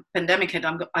the pandemic hit,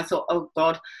 I thought, oh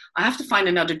God, I have to find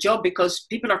another job, because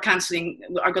people are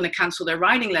going to cancel their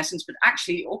riding lessons. But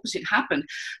actually the opposite happened,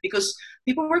 because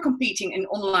people were competing in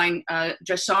online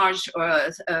dressage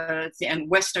and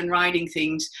Western riding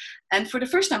things. And for the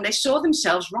first time, they saw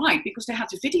themselves ride, because they had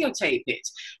to videotape it.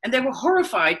 And they were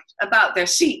horrified about their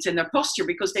seat and their posture,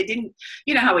 because they didn't,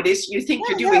 you know how it is. You think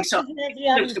you're doing something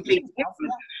that's completely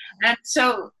different. And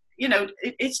so, you know,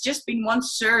 it's just been one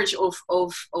surge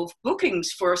of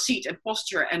bookings for seat and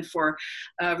posture and for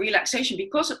relaxation,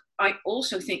 because I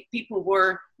also think people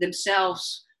were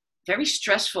themselves very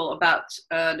stressful about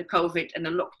the COVID and the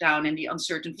lockdown and the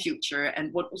uncertain future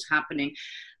and what was happening,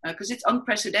 because it's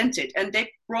unprecedented. And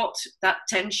they brought that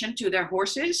tension to their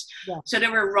horses. Yeah. So they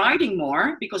were riding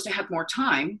more because they had more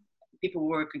time. People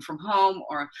were working from home,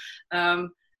 or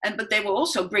but they were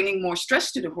also bringing more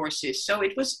stress to the horses. So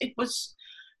it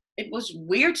was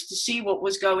weird to see what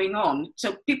was going on.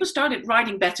 So people started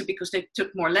riding better because they took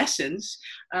more lessons,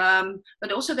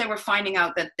 but also they were finding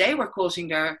out that they were causing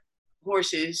their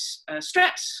horses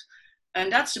stress,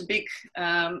 and that's a big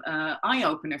eye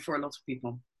opener for a lot of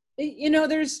people. You know,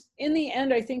 there's, in the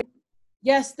end, I think,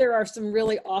 yes, there are some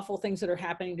really awful things that are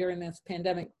happening during this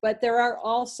pandemic, but there are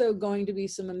also going to be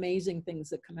some amazing things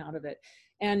that come out of it.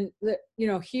 And you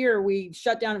know, here we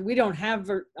shut down. We don't have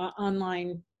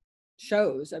online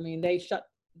shows. I mean,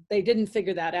 they didn't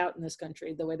figure that out in this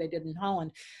country the way they did in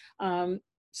Holland.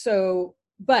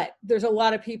 But there's a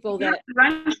lot of people that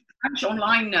ranch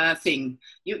online thing.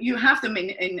 You have them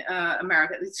in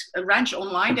America. It's a ranch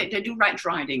online. They do ranch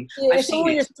riding. It's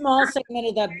only a small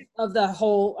segment of the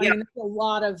whole. I mean, there's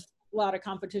a lot of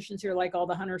competitions here, like all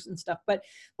the hunters and stuff. But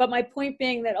my point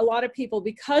being that a lot of people,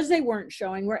 because they weren't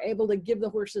showing, were able to give the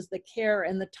horses the care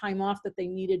and the time off that they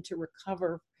needed to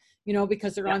recover. You know,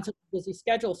 because they're on such a busy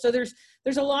schedule. So there's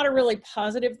a lot of really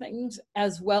positive things,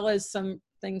 as well as some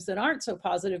things that aren't so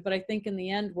positive. But I think in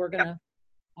the end, we're gonna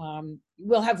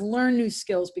we'll have learned new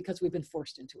skills because we've been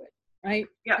forced into it, right?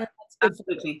 Yeah,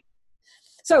 absolutely.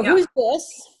 So who's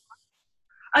this?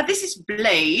 This is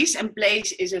Blaze, and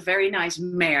Blaze is a very nice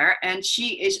mare, and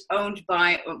she is owned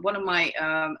by one of my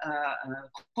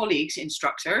colleagues,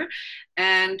 instructor,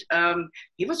 and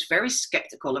he was very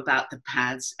skeptical about the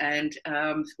pads, and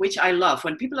which I love.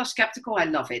 When people are skeptical, I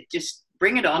love it. Just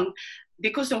bring it on,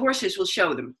 because the horses will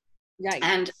show them. Right.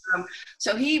 And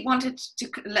so he wanted to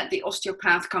let the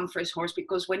osteopath come for his horse,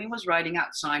 because when he was riding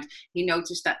outside, he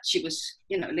noticed that she was,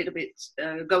 you know, a little bit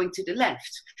going to the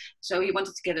left. So he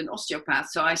wanted to get an osteopath.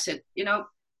 So I said, you know,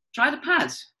 try the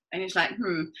pads. And he's like,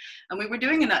 And we were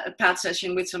doing a pad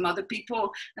session with some other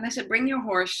people. And I said, bring your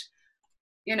horse,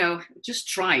 you know, just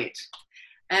try it.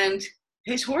 And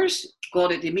his horse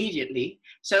got it immediately.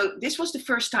 So this was the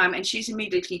first time, and she's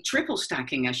immediately triple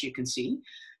stacking, as you can see.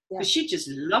 But she just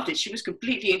loved it. She was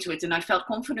completely into it, and I felt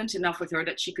confident enough with her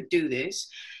that she could do this.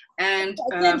 And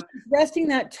she's resting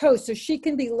that toe, so she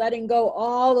can be letting go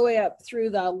all the way up through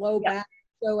the low back,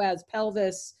 so as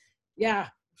pelvis. Yeah,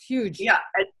 huge. Yeah,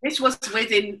 this was with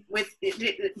the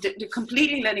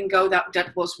completely letting go.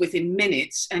 That was within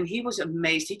minutes, and he was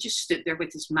amazed. He just stood there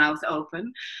with his mouth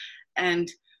open, and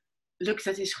looked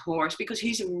at his horse, because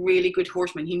he's a really good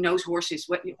horseman. He knows horses.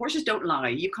 Horses don't lie.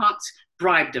 You can't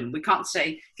bribe them. We can't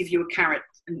say, give you a carrot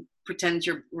and pretend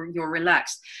you're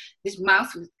relaxed. His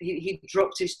mouth, he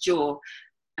dropped his jaw,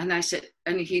 and I said,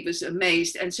 and he was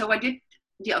amazed. And so I did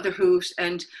the other hooves,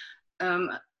 and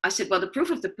I said, well, the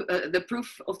proof of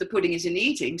the pudding is in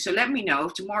eating. So let me know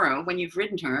tomorrow when you've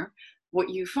ridden her what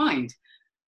you find.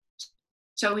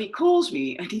 So he calls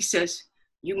me and he says,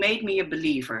 you made me a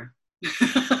believer.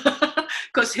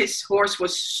 Because his horse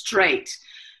was straight.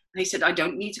 And he said, I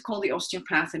don't need to call the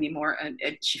osteopath anymore. And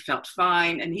she felt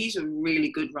fine. And he's a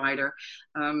really good rider.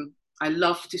 I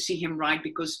love to see him ride,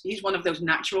 because he's one of those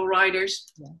natural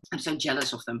riders. Yeah. I'm so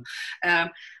jealous of them.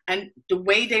 And the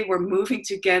way they were moving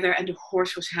together, and the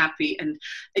horse was happy. And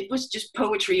it was just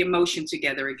poetry in motion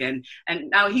together again. And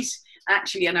now he's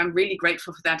actually, and I'm really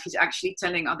grateful for that, he's actually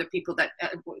telling other people that,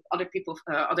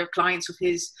 other clients of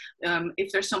his,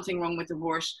 if there's something wrong with the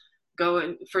horse, go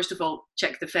and first of all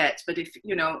check the vet. But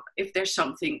if there's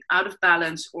something out of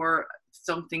balance or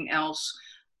something else,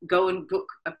 go and book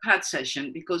a pad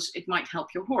session, because it might help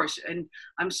your horse. And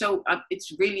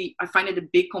it's really, I find it a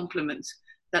big compliment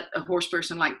that a horse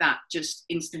person like that just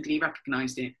instantly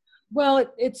recognized it. Well,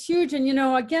 it's huge. And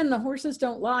again, the horses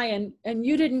don't lie, and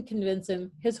you didn't convince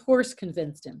him, his horse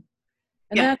convinced him.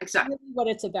 And that's exactly really what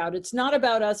it's about. It's not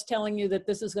about us telling you that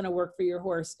this is going to work for your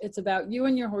horse. It's about you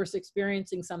and your horse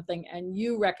experiencing something, and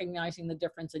you recognizing the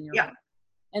difference in your horse.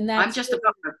 And that's I'm just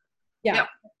about her. Yeah.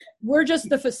 We're just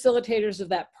the facilitators of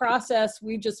that process.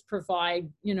 We just provide,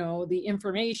 the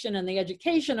information and the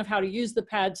education of how to use the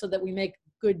pad so that we make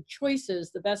good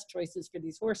choices, the best choices for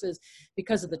these horses,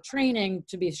 because of the training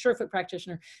to be a SURE FOOT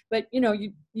practitioner. But,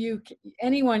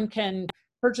 anyone can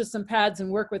purchase some pads and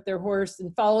work with their horse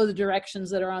and follow the directions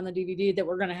that are on the DVD that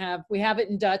we're going to have. We have it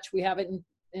in Dutch, we have it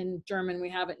in German, we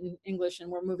have it in English,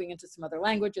 and we're moving into some other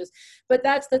languages. But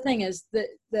that's the thing, is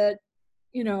that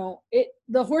you know,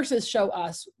 the horses show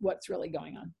us what's really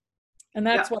going on. And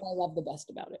that's what I love the best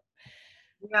about it.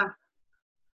 Yeah.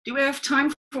 Do we have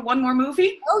time for one more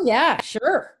movie? Oh yeah,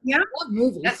 sure. Yeah. I love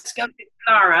movies. Let's go to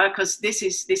Clara, because this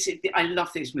is I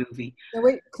love this movie. No,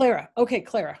 wait, Clara. Okay,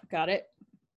 Clara, got it.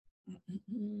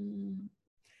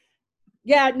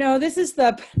 Yeah, no, this is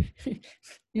the,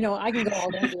 you know, I can go all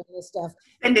day doing this stuff.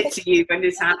 Send it to you when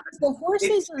this happens. The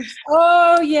horses are,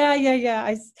 oh yeah.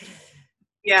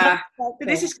 Yeah, so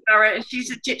this is Clara, and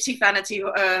she's a gypsy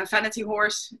vanity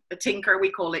horse, a tinker we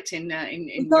call it in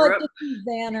Europe. It's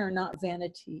Vanner, not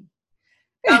vanity.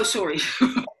 Oh, sorry.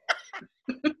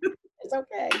 It's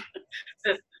okay.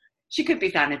 She could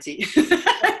be vanity.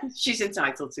 She's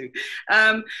entitled to.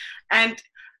 And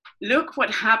look what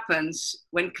happens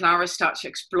when Clara starts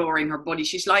exploring her body.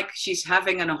 She's like she's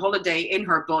having a holiday in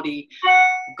her body,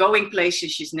 going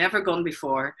places she's never gone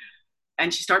before,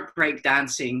 and she starts break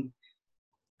dancing.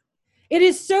 It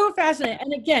is so fascinating.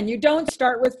 And again, you don't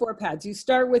start with 4 pads. You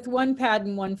start with 1 pad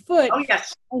and 1 foot. Oh,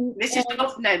 yes. This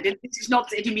is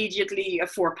not immediately a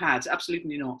 4 pads.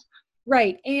 Absolutely not.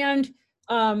 Right. And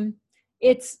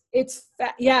it's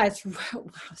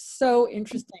so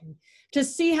interesting to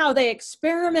see how they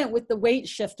experiment with the weight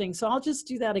shifting. So I'll just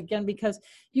do that again, because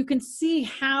you can see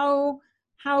how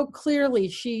clearly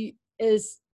she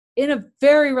is in a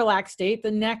very relaxed state,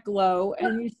 the neck low,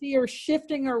 and you see her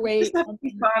shifting her weight. That would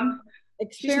be fun.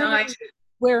 Experiment nice.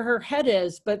 Where her head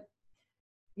is, but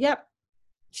yep,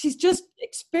 she's just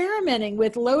experimenting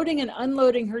with loading and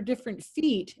unloading her different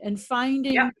feet and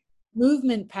finding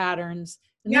movement patterns.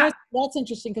 And that's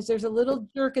interesting, because there's a little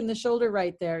jerk in the shoulder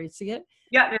right there. You see it?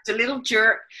 Yeah, there's a little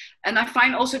jerk, and I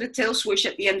find also the tail swoosh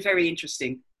at the end very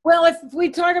interesting. Well, if we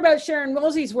talk about Sharon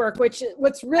Woolsey's work,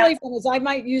 what's really fun is I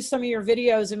might use some of your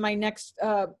videos in my next.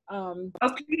 Oh,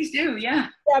 please do, yeah.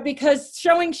 Yeah, because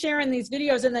showing Sharon these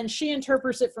videos, and then she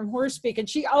interprets it from horse speak, and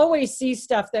she always sees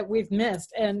stuff that we've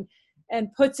missed and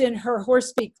puts in her horse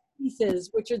speak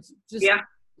pieces, which is just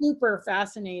super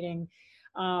fascinating.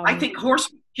 I think horse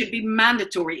should be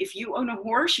mandatory. If you own a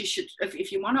horse, you should.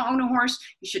 If you want to own a horse,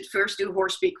 you should first do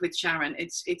horse speak with Sharon.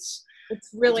 It's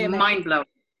really mind blowing.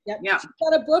 Yep. Yeah, she's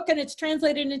got a book, and it's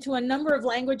translated into a number of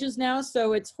languages now.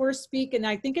 So it's horse speak, and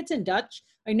I think it's in Dutch.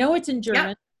 I know it's in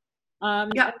German. So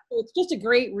it's just a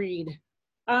great read.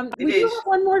 We do have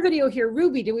one more video here.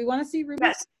 Ruby, do we want to see Ruby?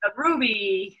 Yes,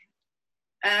 Ruby.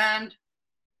 And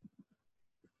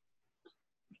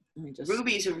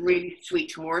Ruby is a really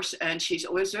sweet horse, and she's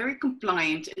always very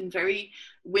compliant and very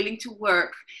willing to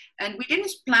work. And we didn't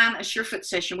plan a SureFoot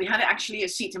session. We had actually a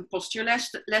seat and posture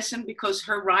lesson, because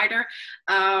her rider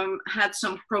had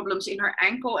some problems in her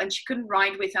ankle, and she couldn't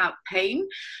ride without pain.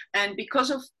 And because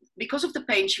of the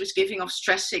pain, she was giving off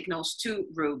stress signals to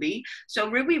Ruby. So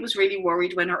Ruby was really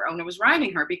worried when her owner was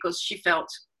riding her, because she felt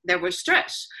there was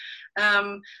stress.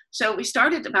 So we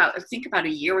started about a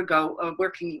year ago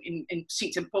working in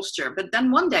seat and posture. But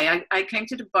then one day I came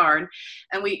to the barn,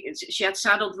 and she had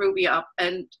saddled Ruby up,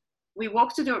 and we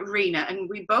walked to the arena, and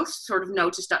we both sort of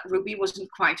noticed that Ruby wasn't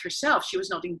quite herself. She was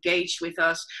not engaged with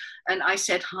us. And I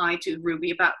said hi to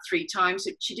Ruby about 3 times.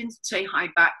 She didn't say hi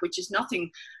back, which is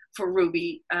nothing for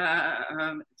Ruby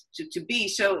to be.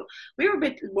 So we were a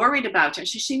bit worried about her.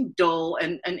 She seemed dull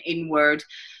and inward.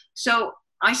 So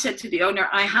I said to the owner,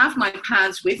 I have my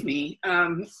pads with me.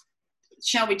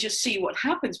 Shall we just see what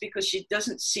happens? Because she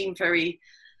doesn't seem very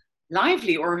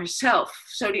lively or herself.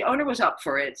 So the owner was up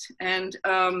for it. And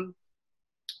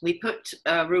we put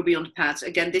Ruby on the pads.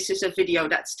 Again, this is a video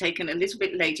that's taken a little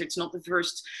bit later. It's not the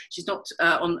first, she's not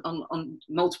on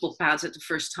multiple pads at the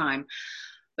first time.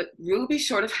 But Ruby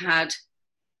sort of had,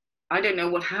 I don't know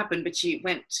what happened, but she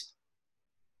went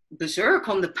berserk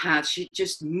on the pads. She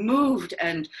just moved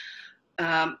and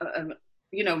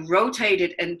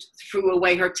rotated and threw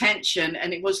away her tension.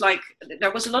 And it was like,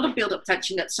 there was a lot of build-up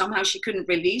tension that somehow she couldn't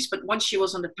release, but once she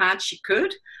was on the pad, she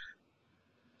could.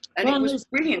 And it was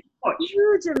brilliant to watch.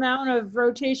 Huge amount of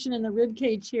rotation in the rib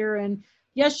cage here. And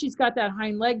yes, she's got that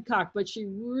hind leg cocked, but she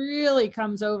really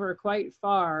comes over quite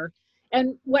far.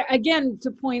 And again,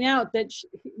 to point out that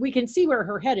we can see where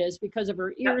her head is because of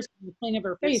her ears and the plane of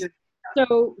her face.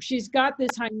 So she's got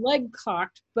this hind leg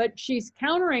cocked, but she's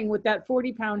countering with that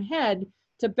 40-pound head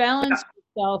to balance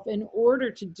herself in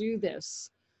order to do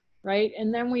this, right?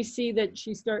 And then we see that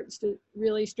she starts to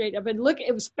really straighten up. And look,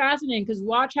 it was fascinating, because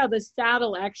watch how the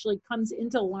saddle actually comes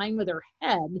into line with her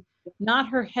head, not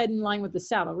her head in line with the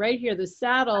saddle. Right here, the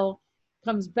saddle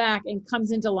comes back and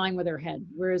comes into line with her head,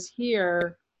 whereas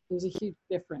here, there's a huge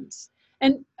difference.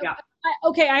 And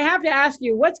okay, I have to ask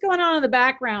you, what's going on in the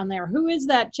background there? Who is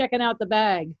that checking out the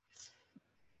bag?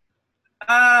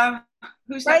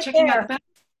 Who's that Right checking out there. the bag?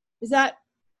 Is that?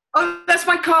 Oh, that's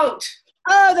my coat.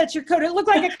 Oh, that's your coat. It looked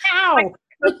like a cow.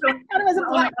 I thought it was a on,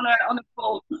 black. on a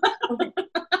pole.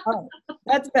 Oh,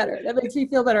 that's better. That makes me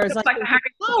feel better. It's like a Harry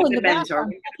oh, in the Mentor.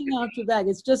 background, checking out your bag.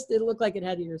 It's just, it looked like it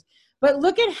had ears. But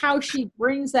look at how she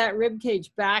brings that rib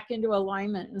cage back into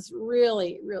alignment. It's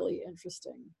really, really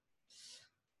interesting.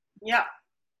 Yeah.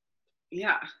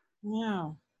 Yeah.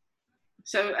 Wow.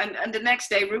 So, and the next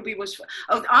day, Ruby was,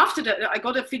 after I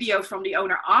got a video from the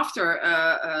owner after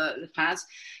the pads,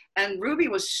 and Ruby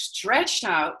was stretched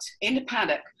out in the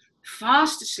paddock,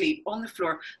 fast asleep on the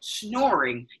floor,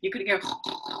 snoring. You could hear.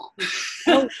 Oh,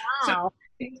 So wow.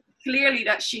 clearly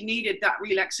that she needed that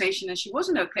relaxation, and she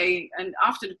wasn't okay. And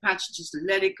after the patch, she just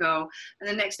let it go. And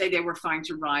the next day they were fine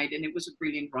to ride, and it was a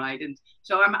brilliant ride. And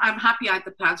so I'm happy I had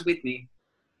the pads with me.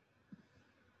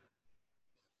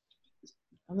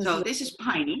 So this is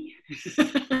Piney.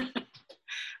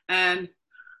 And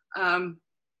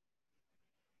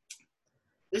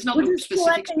there's not we're a just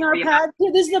specific collecting our pads. Yeah,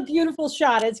 this is a beautiful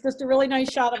shot. It's just a really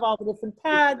nice shot of all the different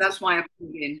pads. That's why I put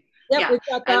it in. Yep, yeah. We've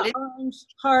got the orange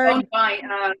card. Owned by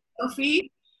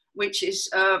Sophie, which is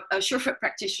a SURE FOOT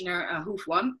practitioner, HOOF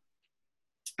one.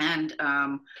 And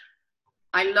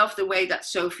I love the way that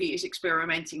Sophie is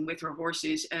experimenting with her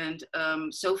horses. And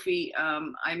Sophie,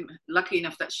 I'm lucky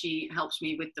enough that she helps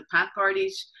me with the pad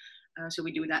parties. So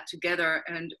we do that together.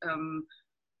 And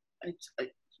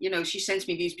you know, she sends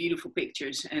me these beautiful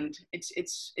pictures, and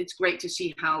it's great to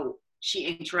see how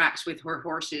she interacts with her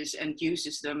horses and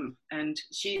uses them. And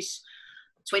she's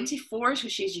 24, so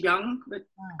she's young, but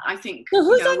I think. So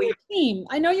who's on your team?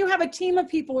 I know you have a team of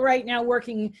people right now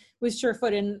working with SURE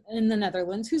FOOT in the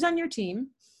Netherlands. Who's on your team?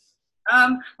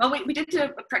 Well, we did a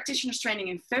practitioner's training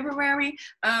in February.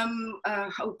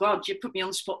 Oh God, you put me on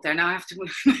the spot there. Now I have to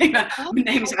my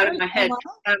name's out of my head.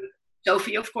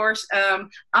 Sophie, of course.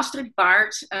 Astrid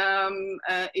Baart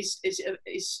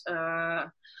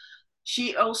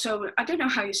she also, I don't know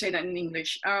how you say that in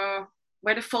English,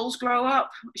 where the foals grow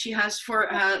up. She has for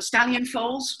stallion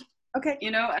foals. Okay. You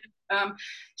know,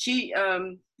 she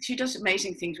does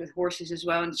amazing things with horses as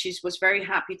well, and she was very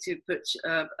happy to put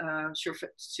SURE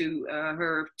FOOT to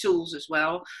her tools as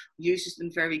well. Uses them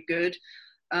very good.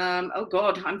 Oh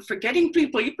God, I'm forgetting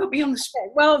people. You put me on the spot.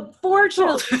 Well,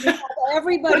 fortunately, we have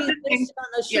everybody listed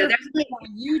on the SURE FOOT on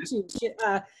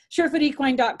YouTube,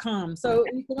 SureFootEquine.com. So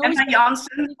you can always Emma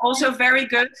Janssen, also very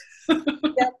good.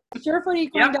 Yep,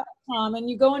 SureFootEquine.com, and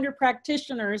you go under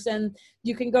practitioners, and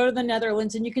you can go to the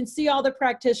Netherlands, and you can see all the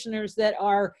practitioners that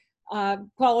are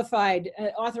qualified,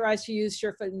 authorized to use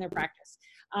SURE FOOT in their practice.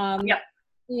 Yeah.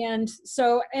 And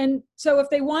so if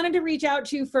they wanted to reach out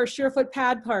to you for a SURE FOOT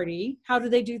pad party, how do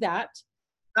they do that?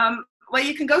 Well,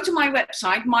 you can go to my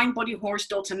website,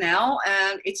 mindbodyhorse.nl,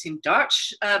 and it's in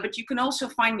Dutch. But you can also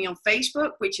find me on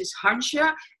Facebook, which is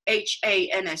Hansje,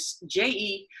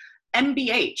 Hansje,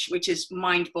 MBH, which is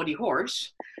Mind Body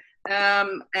Horse.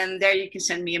 And there you can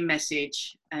send me a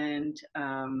message, and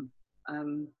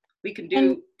we can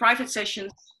do private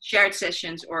sessions, shared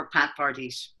sessions, or pad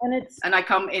parties. And I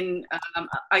come in,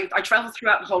 I travel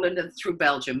throughout Holland and through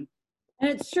Belgium. And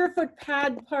it's SURE FOOT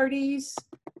pad parties,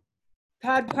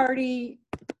 pad party.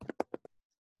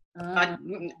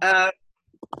 NL,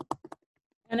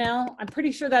 I'm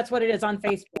pretty sure that's what it is on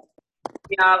Facebook.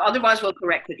 Yeah, otherwise we'll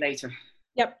correct it later.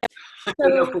 Yep. I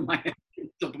don't know from my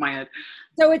top of my head.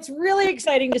 So it's really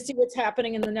exciting to see what's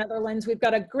happening in the Netherlands. We've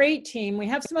got a great team. We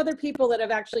have some other people that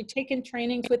have actually taken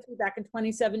trainings with me back in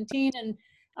 2017.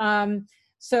 And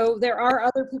so there are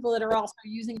other people that are also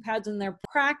using pads in their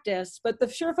practice, but the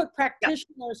SURE FOOT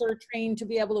practitioners are trained to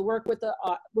be able to work with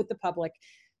the public.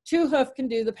 2 hoof can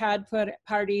do the pad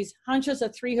parties. Hansje's a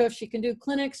 3 hoof. She can do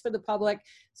clinics for the public.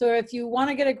 So if you want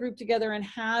to get a group together and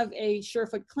have a SURE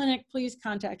FOOT clinic, please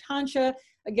contact Hansje.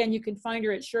 Again, you can find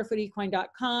her at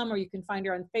SureFootEquine.com, or you can find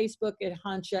her on Facebook at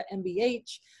Hansje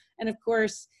MBH. And of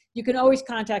course, you can always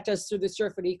contact us through the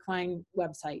SURE FOOT Equine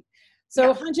website.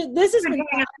 So Hansje, this has been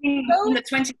on the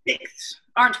 26th,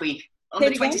 aren't we? On the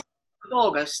 26th of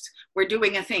August, we're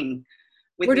doing a thing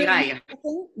with Mireille.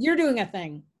 You're doing a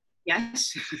thing.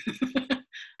 Yes.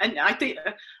 And I think,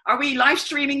 are we live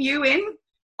streaming you in?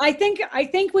 I think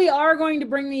we are going to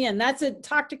bring me in. That's at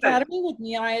Talk Academy with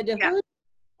Mireille de Hood.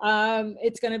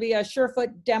 It's going to be a SURE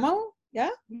FOOT demo. Yeah.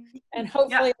 And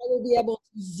hopefully I will be able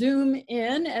to zoom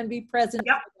in and be present.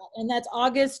 For that. And that's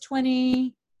August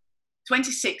 26th.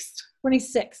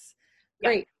 26th.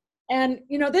 Great. And,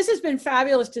 you know, this has been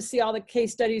fabulous to see all the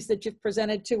case studies that you've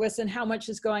presented to us and how much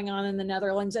is going on in the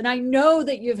Netherlands. And I know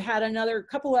that you've had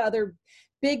couple of other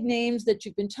big names that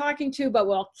you've been talking to, but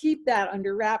we'll keep that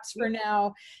under wraps for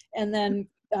now. And then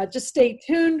just stay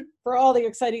tuned for all the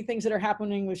exciting things that are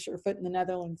happening with Sure Foot in the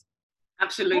Netherlands.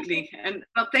 Absolutely. And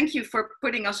well, thank you for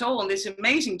putting us all on this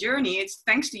amazing journey. It's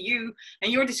thanks to you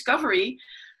and your discovery,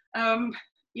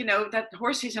 you know, that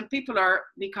horses and people are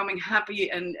becoming happy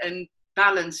and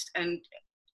balanced and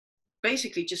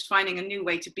basically just finding a new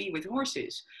way to be with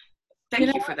horses.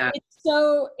 Thank you for that.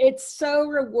 It's so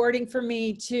rewarding for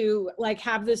me to like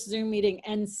have this Zoom meeting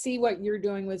and see what you're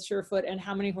doing with Sure Foot and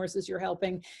how many horses you're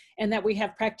helping, and that we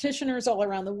have practitioners all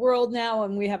around the world now,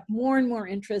 and we have more and more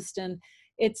interest, and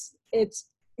it's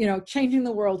you know, changing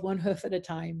the world one hoof at a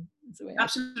time.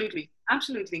 Absolutely.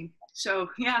 Absolutely. So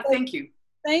yeah, thank you.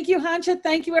 Thank you, Hansje.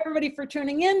 Thank you, everybody, for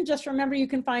tuning in. Just remember, you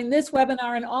can find this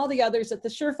webinar and all the others at the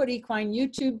Sure Foot Equine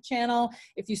YouTube channel.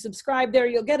 If you subscribe there,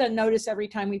 you'll get a notice every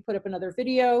time we put up another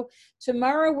video.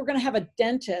 Tomorrow, we're going to have a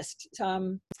dentist.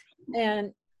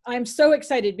 And I'm so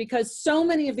excited because so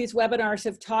many of these webinars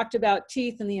have talked about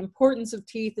teeth and the importance of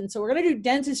teeth. And so we're going to do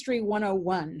Dentistry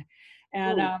 101.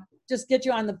 And just get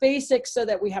you on the basics so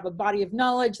that we have a body of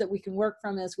knowledge that we can work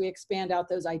from as we expand out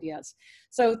those ideas.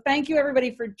 So thank you,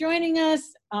 everybody, for joining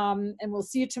us, and we'll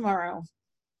see you tomorrow.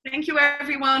 Thank you,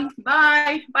 everyone.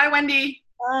 Bye. Bye, Wendy.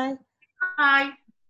 Bye. Bye.